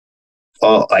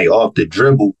 like off the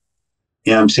dribble.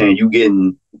 You know what I'm saying? You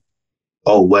getting,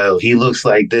 oh well, he looks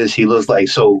like this, he looks like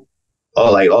so.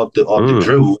 Oh, like off the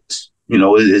dribble,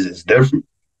 it's different.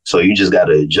 So you just got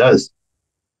to adjust.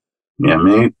 You know what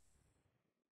I mean?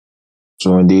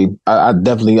 So indeed, I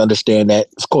definitely understand that.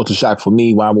 It's culture shock for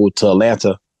me when I moved to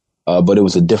Atlanta, but it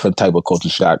was a different type of culture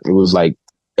shock. It was like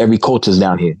every culture's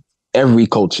down here, every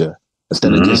culture,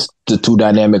 instead of just the two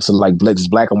dynamics of like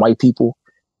black and white people.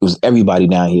 It was everybody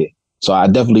down here. So I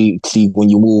definitely see when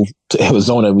you move to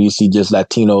Arizona, when you see just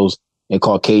Latinos and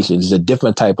Caucasians, it's a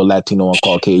different type of Latino and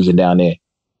Caucasian down there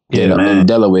in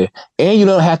Delaware, and you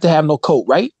don't have to have no coat,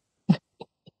 right?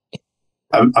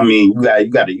 I mean, you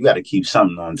got to keep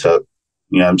something on top.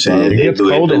 You know what I'm saying? It gets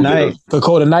cold at night. The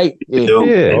cold at night?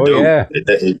 Yeah.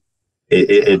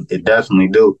 It definitely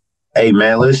do. Hey,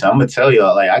 man, listen, I'm going to tell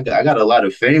y'all, like, I got a lot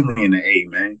of family in the A,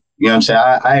 man. You know what I'm saying?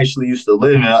 I actually used to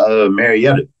live in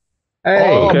Marietta.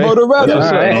 Hey,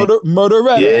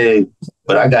 Motoretta. Yeah,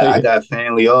 but I got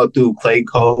family all through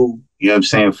Clayco. You know what I'm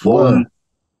saying? Fulton.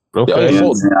 Okay. You know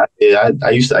what I'm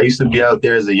saying? I used to be out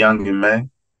there as a youngin', man.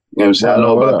 You know what I'm saying? I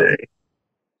know about that.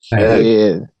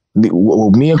 Yeah.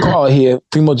 Well, me and Carl here,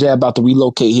 Primo Jab about to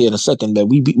relocate here in a second, man.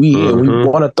 We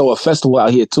want to throw a festival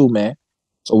out here too, man.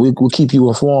 So we'll keep you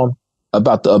informed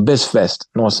about the Abyss Fest.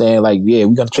 You know what I'm saying? Like, yeah,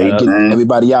 we're gonna try to get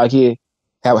everybody out here,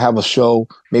 have a show,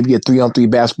 maybe a 3-on-3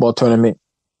 basketball tournament.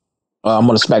 I'm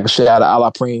gonna smack a shit out of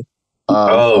Alaprine.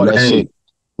 All that shit.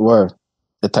 Word.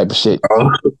 That type of shit.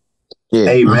 Yeah.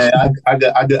 Hey man,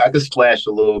 I could splash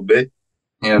a little bit.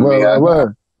 You know what I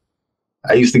mean?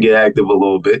 I used to get active a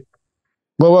little bit.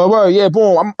 Well, yeah,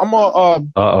 boom. I'm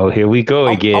on. Here we go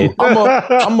again.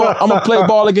 I'm a play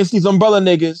ball against these umbrella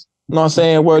niggas. You know what I'm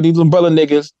saying? Where these umbrella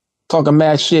niggas talking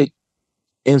mad shit,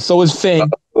 and so is Finn.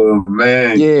 Oh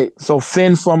man. Yeah. So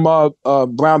Finn from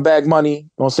Brown Bag Money. You know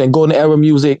what I'm saying? Golden Era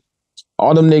Music.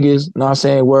 All them niggas. You know what I'm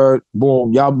saying? Word.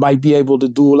 Boom. Y'all might be able to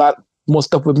do a lot more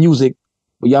stuff with music,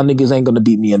 but y'all niggas ain't gonna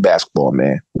beat me in basketball,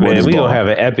 man. Man, we gonna have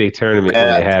an epic tournament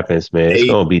when it happens, man. It's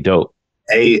gonna be dope.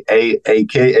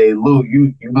 AKA Lou,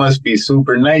 you must be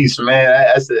super nice,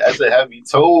 man. That's a heavy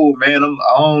toll, man.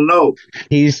 I don't know.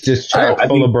 He's just chock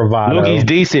full of bravado. Lukey's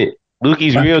decent.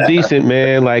 Lukey's real decent,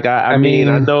 man. Like I mean,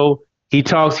 I know he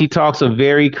talks a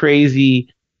very crazy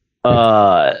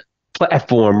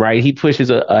platform, right? He pushes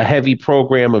a heavy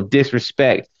program of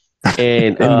disrespect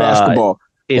and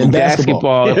in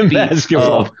basketball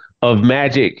of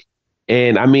magic.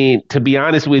 And I mean, to be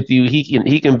honest with you,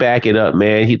 he can back it up,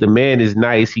 man. The man is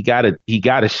nice. He got a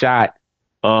shot.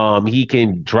 He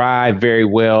can drive very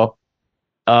well.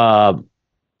 Obviously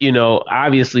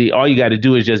all you got to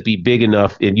do is just be big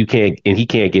enough and he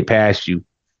can't get past you.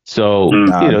 So,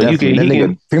 you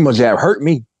can Primo Jab hurt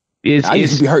me. I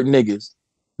used to be hurting niggas.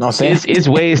 Know what I'm saying? It's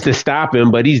ways to stop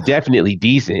him, but he's definitely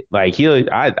decent. Like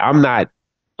I'm not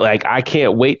like, I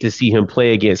can't wait to see him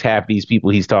play against half these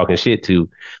people he's talking shit to.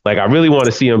 Like, I really want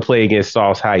to see him play against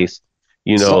Sauce Heist.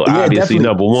 Obviously definitely.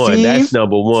 Number one. That's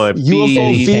number one.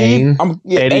 UFO Feed.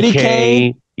 Eddie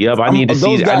Kane. Yep, I need to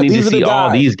see. I need to see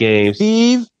all these games.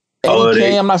 Steve, Eddie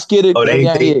Kane. I'm not scared of. They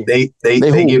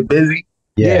get busy.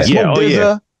 Yeah, Smoke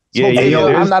Dizza.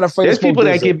 I'm not afraid There's of Smoke people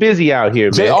Dizza. that get busy out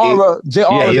here, man. JR.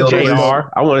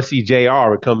 I want to see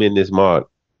JR come in this mod.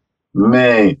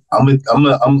 Man, I'm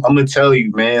gonna tell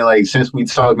you, man. Like, since we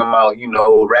talking about, you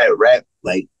know, rap,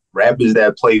 like rappers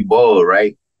that play ball,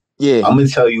 right? Yeah. I'm gonna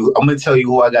tell you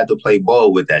who I got to play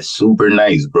ball with. That's super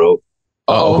nice, bro.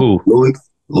 Who?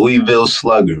 Louisville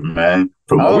Slugger, man.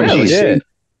 From really? OGC.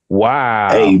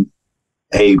 Wow.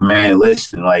 Hey, man,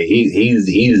 listen, like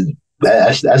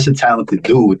that's a talented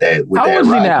dude with that. How old is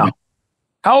he now? Man.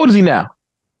 How old is he now?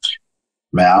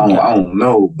 Man, I don't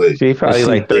know, but he's probably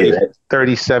like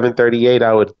 37, 38,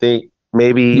 I would think.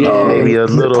 Maybe a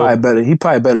little. He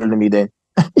probably better than me then.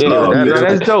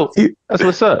 That's dope. That's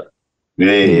what's up.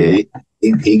 Yeah.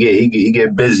 He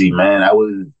get busy, man. I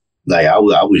was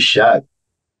shocked.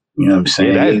 You know what I'm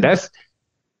saying? Yeah,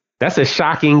 that's a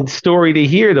shocking story to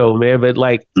hear, though, man. But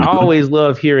like, I always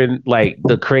love hearing like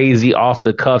the crazy off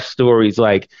the cuff stories.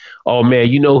 Like, oh man,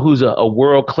 you know who's a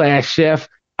world class chef?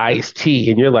 Ice-T.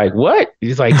 And you're like, what?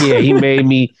 He's like, yeah, he made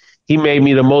me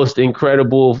the most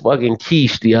incredible fucking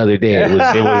quiche the other day. It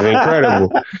was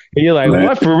incredible. And you're like,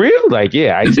 what, for real? Like,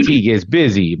 yeah, Ice-T gets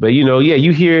busy. But you know, yeah,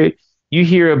 you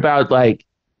hear about like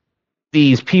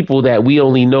these people that we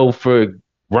only know for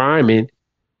rhyming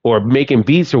or making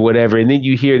beats or whatever, and then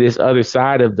you hear this other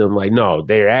side of them, like, no,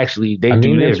 they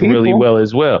do this really well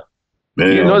as well.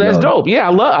 Man, you know, that's dope. Yeah,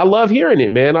 I love hearing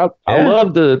it, man. I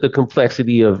love the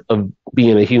complexity of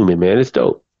being a human, man. It's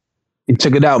dope.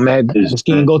 Check it out, man.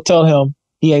 Miskeen, go tell him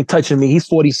he ain't touching me. He's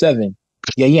 47.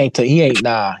 Yeah, he ain't.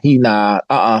 Nah.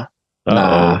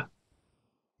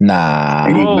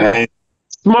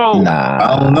 Smoke. Nah.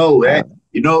 I don't know, man.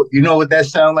 You know what that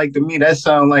sound like to me? That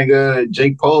sound like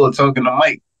Jake Paul talking to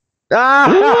Mike. I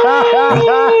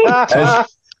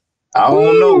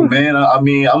don't know, man. I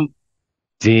mean, I'm.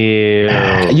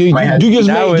 Damn. You just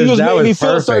made me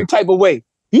feel a certain type of way.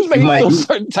 You just made me feel a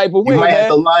certain type of way, man. You might have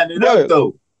to line it up,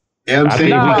 though. You know what I'm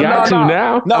saying? I think we got to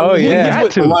now. No, we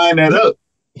got to line that up.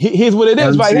 Here's what it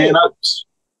is right here.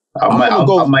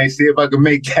 I might see if I can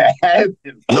make that happen.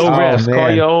 No refs.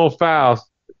 Call your own fouls.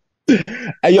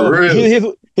 Hey, yo,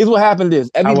 here's what happened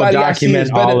is everybody I will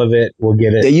document all of it. We'll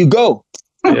get it. There you go.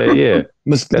 Yeah.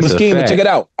 Miskeen, check it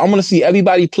out. I'm going to see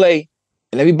everybody play,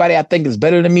 and everybody I think is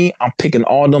better than me, I'm picking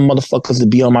all them motherfuckers to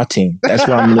be on my team. That's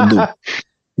what I'm going to do.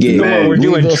 Yeah, man, we're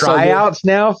doing tryouts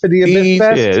now for the Abyss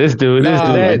Fest. Yeah, this dude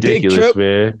ridiculous,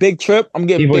 man. Big trip. I'm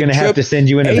getting people big gonna trip. have to send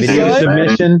you in a video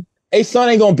submission. A-Son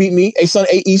ain't gonna beat me.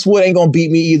 Eastwood ain't gonna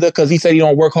beat me either because he said he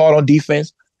don't work hard on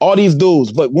defense. All these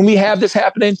dudes, but when we have this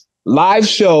happening, live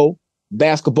show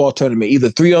basketball tournament, either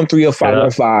 3-on-3 or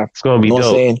 5-on-5. It's gonna be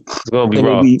dope. It's gonna be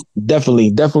raw. Definitely.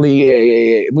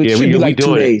 Yeah. It should be like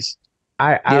 2 days.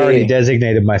 I already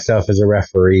designated myself as a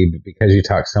referee, but because you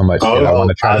talk so much shit, I want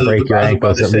to try to break your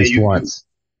ankles at least once.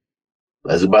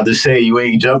 I was about to say you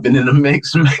ain't jumping in the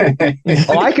mix, man.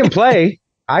 I can play.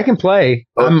 I'm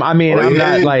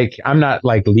not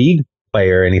like league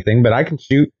player or anything, but I can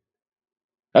shoot.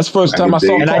 That's the first time I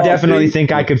saw. And I definitely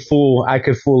think I could fool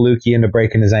Lukey into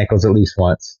breaking his ankles at least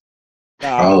once.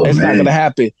 It's not gonna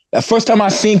happen. The first time I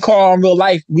seen Carl in real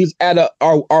life, we was at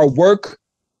our work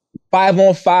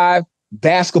 5-on-5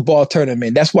 basketball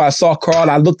tournament. That's why I saw Carl.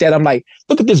 I looked at him like,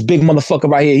 look at this big motherfucker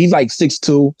right here. He's like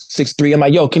 6'2", 6'3". I'm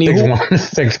like, yo, can he hoop?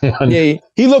 6'1". Yeah,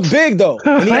 he looked big though.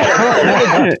 And they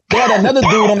had another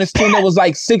dude on this team that was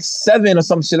like 6'7" or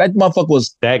some shit. That motherfucker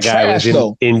was trash,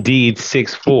 though. Indeed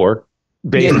 6'4".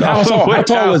 How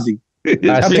tall was he? He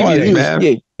was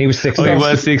 6'6". Oh, he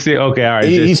was 6'6". Okay, all right.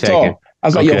 He's tall. I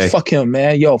was like, yo, fuck him,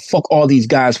 man. Yo, fuck all these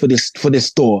guys for this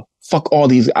store. Fuck all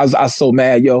these. I was so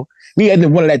mad, yo. We had to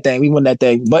win that thing. We won that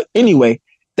thing. But anyway,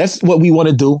 that's what we want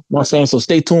to do. You know what I'm saying? So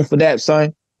stay tuned for that,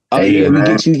 son. We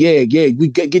get you. We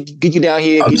get you down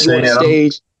here. Get you on the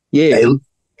stage.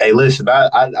 Hey, listen.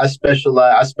 I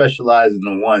specialize in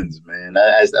the ones, man.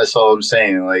 That's all I'm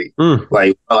saying. Like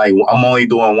I'm only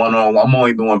doing one-on. I'm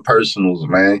only doing personals,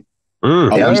 man.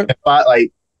 I'm saying?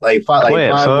 Like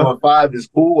 5-on-5 is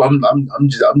cool. I'm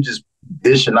just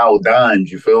dishing out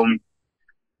dimes. You feel me?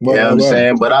 You know what I'm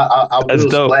saying? But I will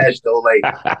splash though.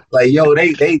 Like yo,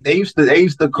 they used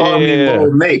to call me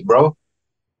Little Nick, bro.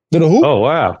 Little who? Oh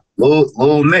wow,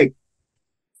 Little Nick.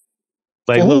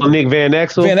 Like Little Nick Van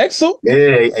Exel? Van Exel? Yeah,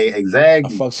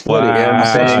 exactly. I fucks with it. You know what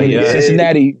I'm saying? Yeah.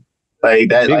 Cincinnati. Like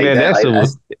that. Big Van Exel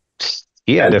was.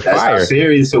 He had the fire. That's how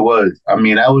serious it was. I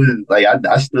mean, I was like,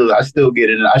 I still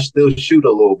get in. I still shoot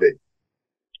a little bit.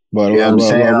 You know what I'm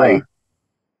saying? Like,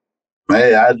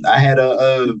 man, I had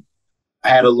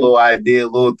a little idea, a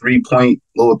little 3-point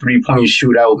little 3-point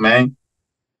shootout, man.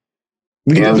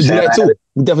 We can definitely do that too.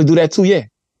 We definitely do that too. Yeah.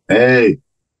 Hey.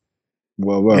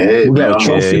 Well, hey, we got man, a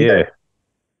trophy. Yeah.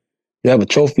 We have a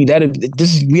trophy.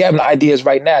 We having ideas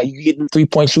right now. You get the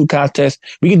 3-point shoot contest.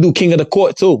 We can do King of the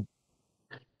Court too.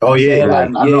 Oh yeah, like,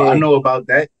 I know about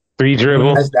that. 3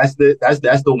 dribble. That's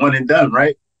the one and done,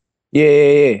 right?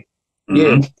 Yeah.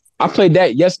 I played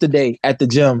that yesterday at the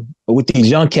gym with these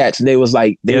young cats, and they was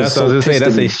like, that's what I was gonna say.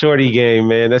 That's a shorty game,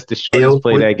 man. That's the shortest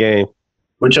play that game.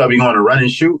 What y'all be going to run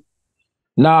and shoot?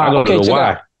 Nah, I go to the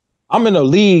Y. I'm in a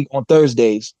league on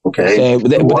Thursdays. Okay, but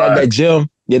that gym,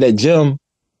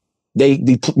 they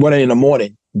be running in the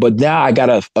morning. But now I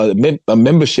got a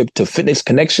membership to Fitness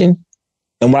Connection,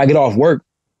 and when I get off work,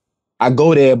 I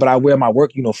go there, but I wear my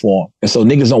work uniform, and so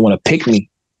niggas don't want to pick me.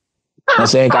 You know what I'm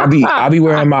saying? I be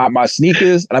wearing my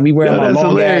sneakers, and I be wearing my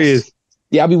long ass.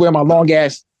 Yeah, I be wearing my long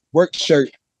ass work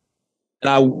shirt, and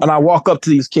I walk up to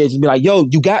these kids and be like, "Yo,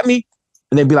 you got me?"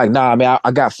 And they'd be like, "Nah, man,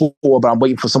 I got 4, but I'm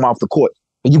waiting for someone off the court."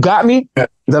 And you got me?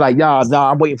 They're like, nah,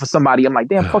 I'm waiting for somebody. I'm like,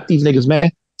 damn, fuck these niggas,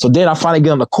 man. So then I finally get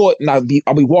on the court and I'll be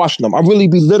washing them. I really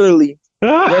be literally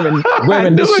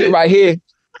wearing this shit right here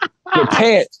with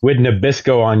pants. With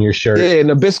Nabisco on your shirt. Yeah,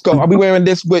 Nabisco. I'll be wearing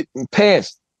this with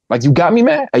pants. Like, you got me,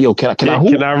 man? Hey, yo, can I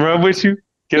hoop? Can I run with you?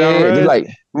 Can I run? Like,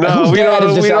 no, we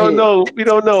don't know. We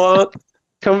don't know, huh?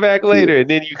 Come back later. And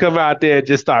then you come out there and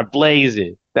just start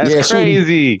blazing. That's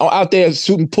crazy. I'm out there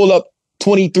shooting pull-up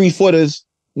 23-footers,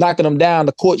 knocking them down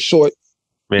the court short.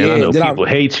 Man, I know people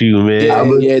hate you,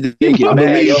 man. They get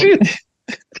mad, yo.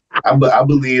 I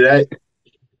believe that.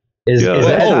 Is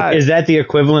that the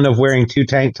equivalent of wearing 2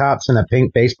 tank tops and a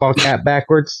pink baseball cap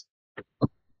backwards?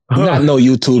 Not no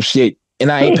YouTube shit.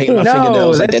 And I ain't painting my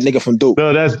fingernails like that nigga from Duke.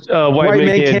 No, that's White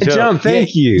Man Can't Jump.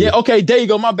 Thank you. Yeah, okay, there you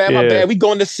go. My bad. We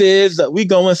going to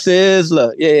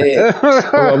Sizzler. Yeah.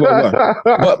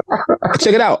 But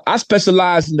check it out. I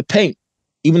specialize in the paint.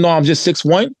 Even though I'm just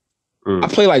 6'1", I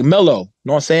play like Melo. You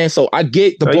know what I'm saying? So I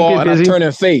get the ball and I turn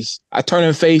and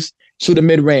face. Shoot a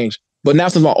mid-range. But now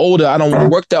since I'm older, I don't want to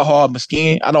work that hard,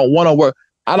 Miskeen. I don't want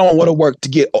to work to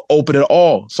get open at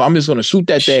all. So I'm just going to shoot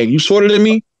that thing. You shorter than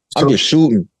me, I'm just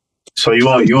shooting. So you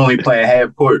only playing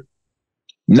half court?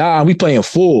 Nah, we playing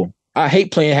full. I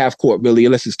hate playing half court, really,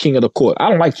 unless it's King of the Court. I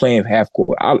don't like playing half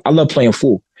court. I love playing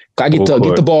full. I get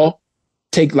the ball,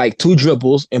 take like 2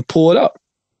 dribbles, and pull it up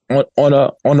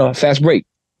on a fast break.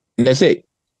 And that's it.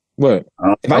 But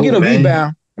if I get a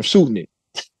rebound, I'm shooting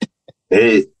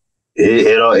it.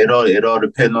 It all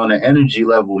depends on the energy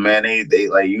level, man. They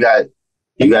like you got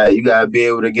to be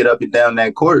able to get up and down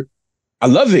that court. I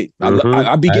love it.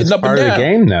 I be getting up and down. Part of the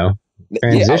game, though.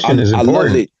 Transition is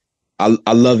important.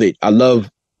 I love it. I love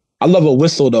a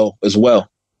whistle though as well.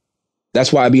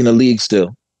 That's why I be in the league still. You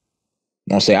know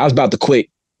what I'm saying? I was about to quit,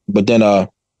 but then I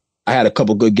had a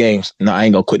couple good games. No, I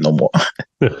ain't gonna quit no more.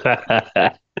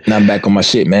 Now I'm back on my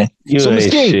shit, man. You ain't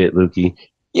shit, Lukey.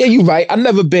 Yeah, you right. I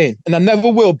never been, and I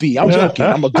never will be. I'm joking.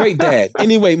 I'm a great dad.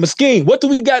 Anyway, Miskeen, what do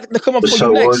we got to come up for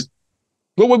you next?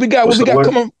 What we got? What we got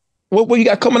coming? What you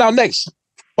got coming out next?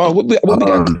 What we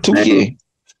got? 2 years.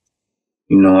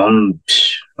 You know,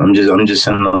 I'm just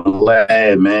in the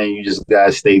lab, man. You just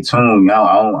gotta stay tuned.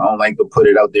 I don't like to put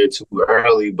it out there too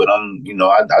early, but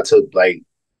I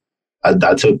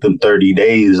took them 30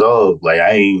 days off. Like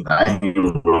I ain't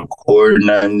record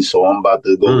nothing, so I'm about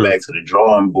to go back to the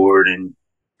drawing board and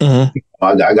I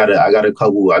got a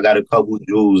couple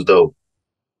jewels though.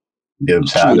 You know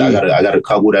what I'm saying? I got a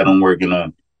couple that I'm working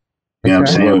on. You know what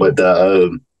I'm saying? But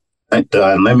the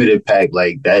unlimited pack,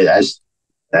 like that's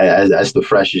the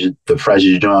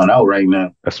freshest drawn out right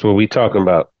now. That's what we talking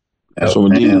about. That's what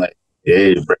we're doing. Like,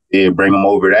 bring them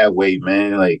over that way,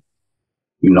 man. Like,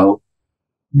 you know.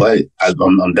 But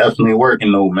I'm definitely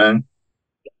working though, man.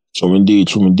 True indeed.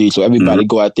 So everybody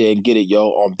go out there and get it, yo,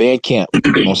 on Bandcamp. You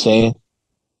know what I'm saying?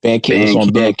 Bandcamp is on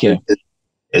Bandcamp.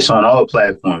 It's on all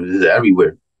platforms. It's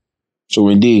everywhere. True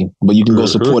indeed. But you can go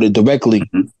support it directly.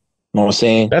 You know what I'm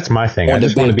saying? That's my thing. I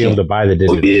just want to be able to buy the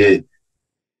digital. Yeah.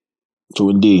 True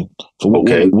indeed. So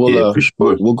we'll for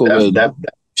sure. We'll go with that.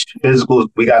 Physicals.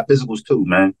 We got physicals too,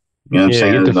 man. You know what I'm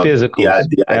saying? Get the physicals.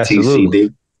 The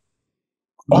ITCD.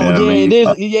 It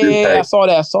is. Yeah, I saw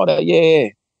that. Yeah.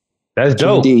 That's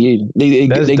dope.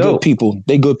 They good people.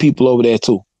 They good people over there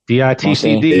too.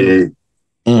 DITCD.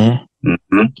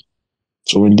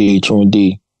 True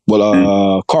indeed.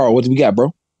 Well, Carl, what do we got,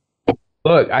 bro?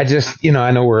 Look, I just,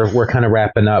 I know we're kind of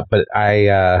wrapping up, but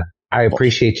I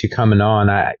appreciate you coming on.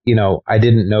 I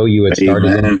didn't know you had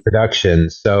started in production,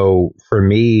 so for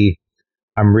me,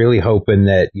 I'm really hoping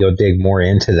that you'll dig more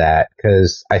into that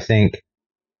because I think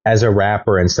as a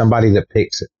rapper and somebody that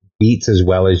picks beats as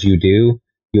well as you do,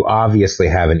 you obviously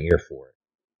have an ear for it.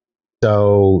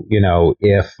 So, you know,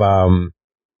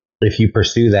 if you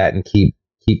pursue that and keep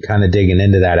kind of digging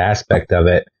into that aspect of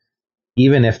it,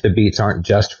 even if the beats aren't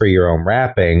just for your own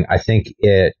rapping, I think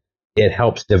it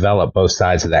helps develop both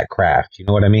sides of that craft. You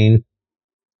know what I mean?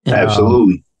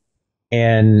 Absolutely.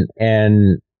 And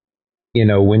you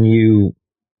know, when you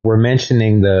were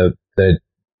mentioning the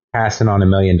passing on $1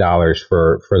 million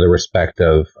for the respect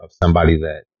of somebody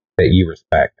that you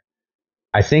respect,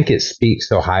 I think it speaks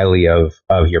so highly of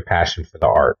your passion for the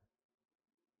art.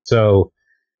 So,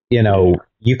 you know,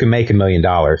 you can make $1 million.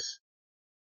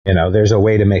 You know, there's a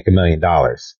way to make $1 million,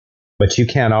 but you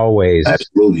can't always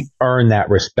earn that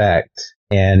respect,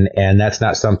 and that's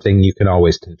not something you can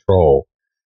always control.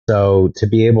 So to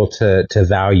be able to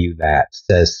value that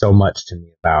says so much to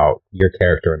me about your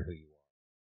character and who you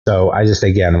are. So I just,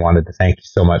 again, wanted to thank you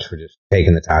so much for just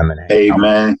taking the time and hanging out.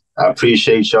 Man, I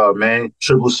appreciate y'all, man.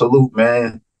 Triple salute,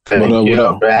 man. Thank you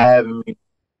for having me.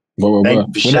 Thank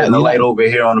you for shedding the light over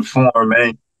here on the forum,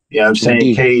 man. Yeah, I'm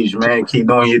saying, Cage, man, keep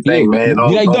doing your thing, man.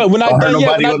 We're not done yet. We're not done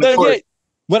yet.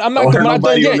 I'm not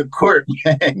done yet. On the court,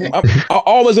 man. I'm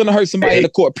always gonna hurt somebody in the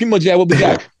court. Primo Jab, what we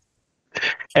got?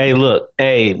 Hey, look,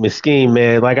 Miskeen,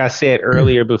 man. Like I said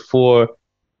earlier before,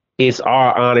 it's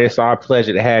our honor, it's our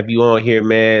pleasure to have you on here,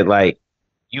 man. Like,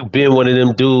 you've been one of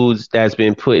them dudes that's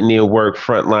been putting in work,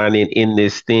 frontlining in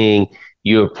this thing.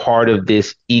 You're part of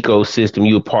this ecosystem.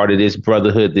 You're part of this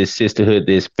brotherhood, this sisterhood,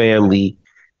 this family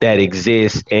that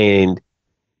exists, and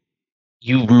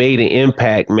you've made an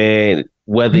impact, man,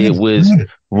 whether it was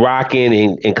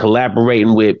rocking and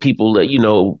collaborating with people that, you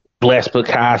know, Bless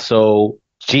Picasso,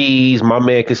 G's, my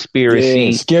man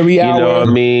Conspiracy, Scary Hour. You know what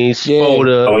I mean?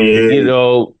 Spoda, you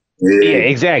know,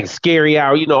 exactly. Scary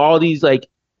Hour, you know, all these, like,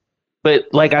 but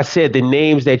like I said, the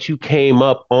names that you came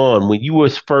up on when you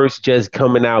was first just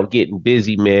coming out getting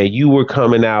busy, man, you were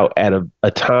coming out at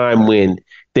a time when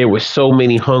there were so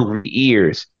many hungry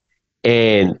ears.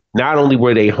 And not only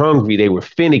were they hungry, they were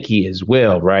finicky as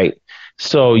well, right?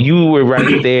 So you were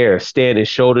right there standing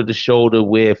shoulder to shoulder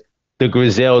with the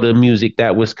Griselda music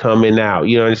that was coming out.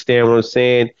 You understand what I'm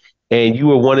saying? And you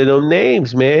were one of them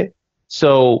names, man.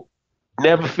 So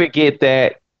never forget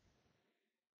that.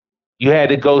 You had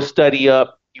to go study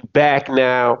up. You back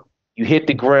now. You hit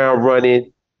the ground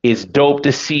running. It's dope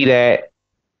to see that.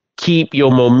 Keep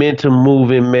your momentum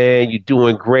moving, man. You're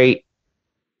doing great.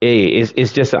 Hey,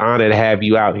 it's just an honor to have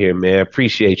you out here, man.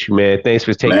 Appreciate you, man. Thanks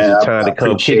for taking some time to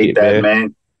come kick it, that,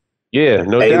 man. Yeah,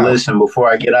 no doubt. Hey, listen,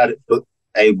 before I get out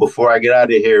of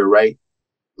here, right?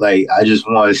 Like, I just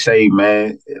want to say,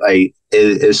 man, like,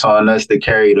 it's on us to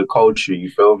carry the culture. You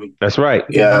feel me? That's right.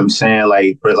 Yeah, I'm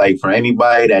saying, for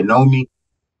anybody that know me,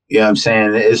 you know what I'm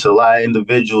saying, it's a lot of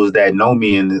individuals that know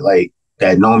me in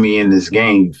this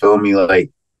game. You feel me?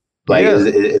 It's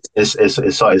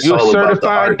You're all a about the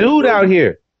art, dude out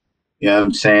here. You know what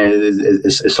I'm saying?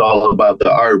 It's all about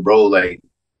the art, bro. Like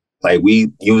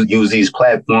we use these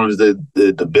platforms to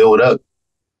build up.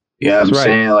 You know what I'm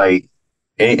saying? Like,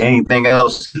 anything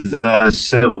else is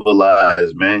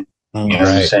uncivilized, man. You know what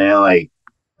I'm saying? Like,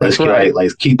 let's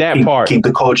keep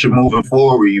the culture moving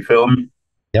forward. You feel me?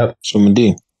 Yep. Swimming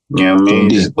deep. You know what I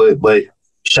mean? But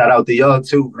shout out to y'all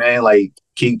too, man. Like,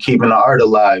 keeping the art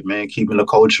alive, man. Keeping the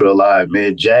culture alive,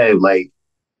 man. Jab, like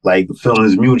the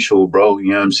feeling's mutual, bro.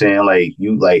 You know what I'm saying? Like,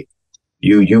 you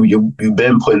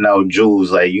been putting out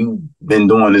jewels. Like, you've been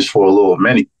doing this for a little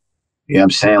minute. You know what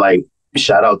I'm saying? Like,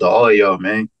 shout out to all y'all,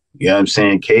 man. You know what I'm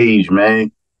saying? Cage,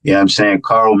 man. You know what I'm saying?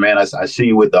 Carl, man, I see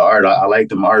you with the art. I like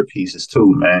them art pieces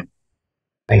too, man.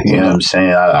 You know what I'm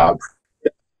saying? I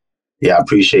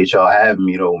appreciate y'all having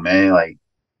me though, man. Like,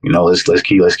 you know, let's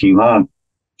keep on.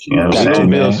 You know what I'm saying? We're gonna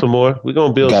build some more. We're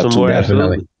gonna build some more.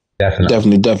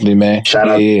 Definitely. Definitely, man. Shout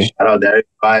out to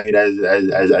everybody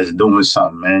that's doing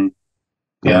something, man.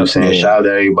 You know what I'm saying? Shout out to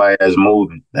everybody that's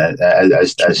moving. That's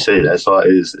it. That's all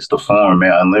it is. It's the form,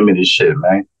 man. Unlimited shit,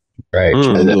 man. Right.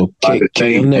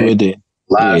 Cam never did.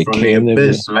 Live from the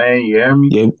abyss, man. You hear me?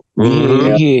 Yeah,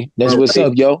 we here. That's what's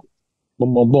up, yo.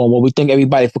 Boom, boom, boom. Well, we thank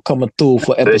everybody for coming through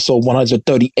for episode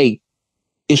 138.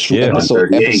 Episode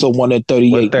 138.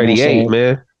 138,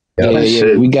 man.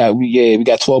 Yeah. We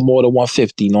got 12 more to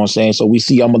 150. You know what I'm saying? So we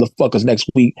see y'all motherfuckers next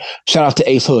week. Shout out to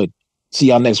Ace Hood. See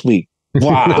y'all next week.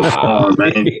 Wow.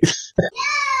 Man.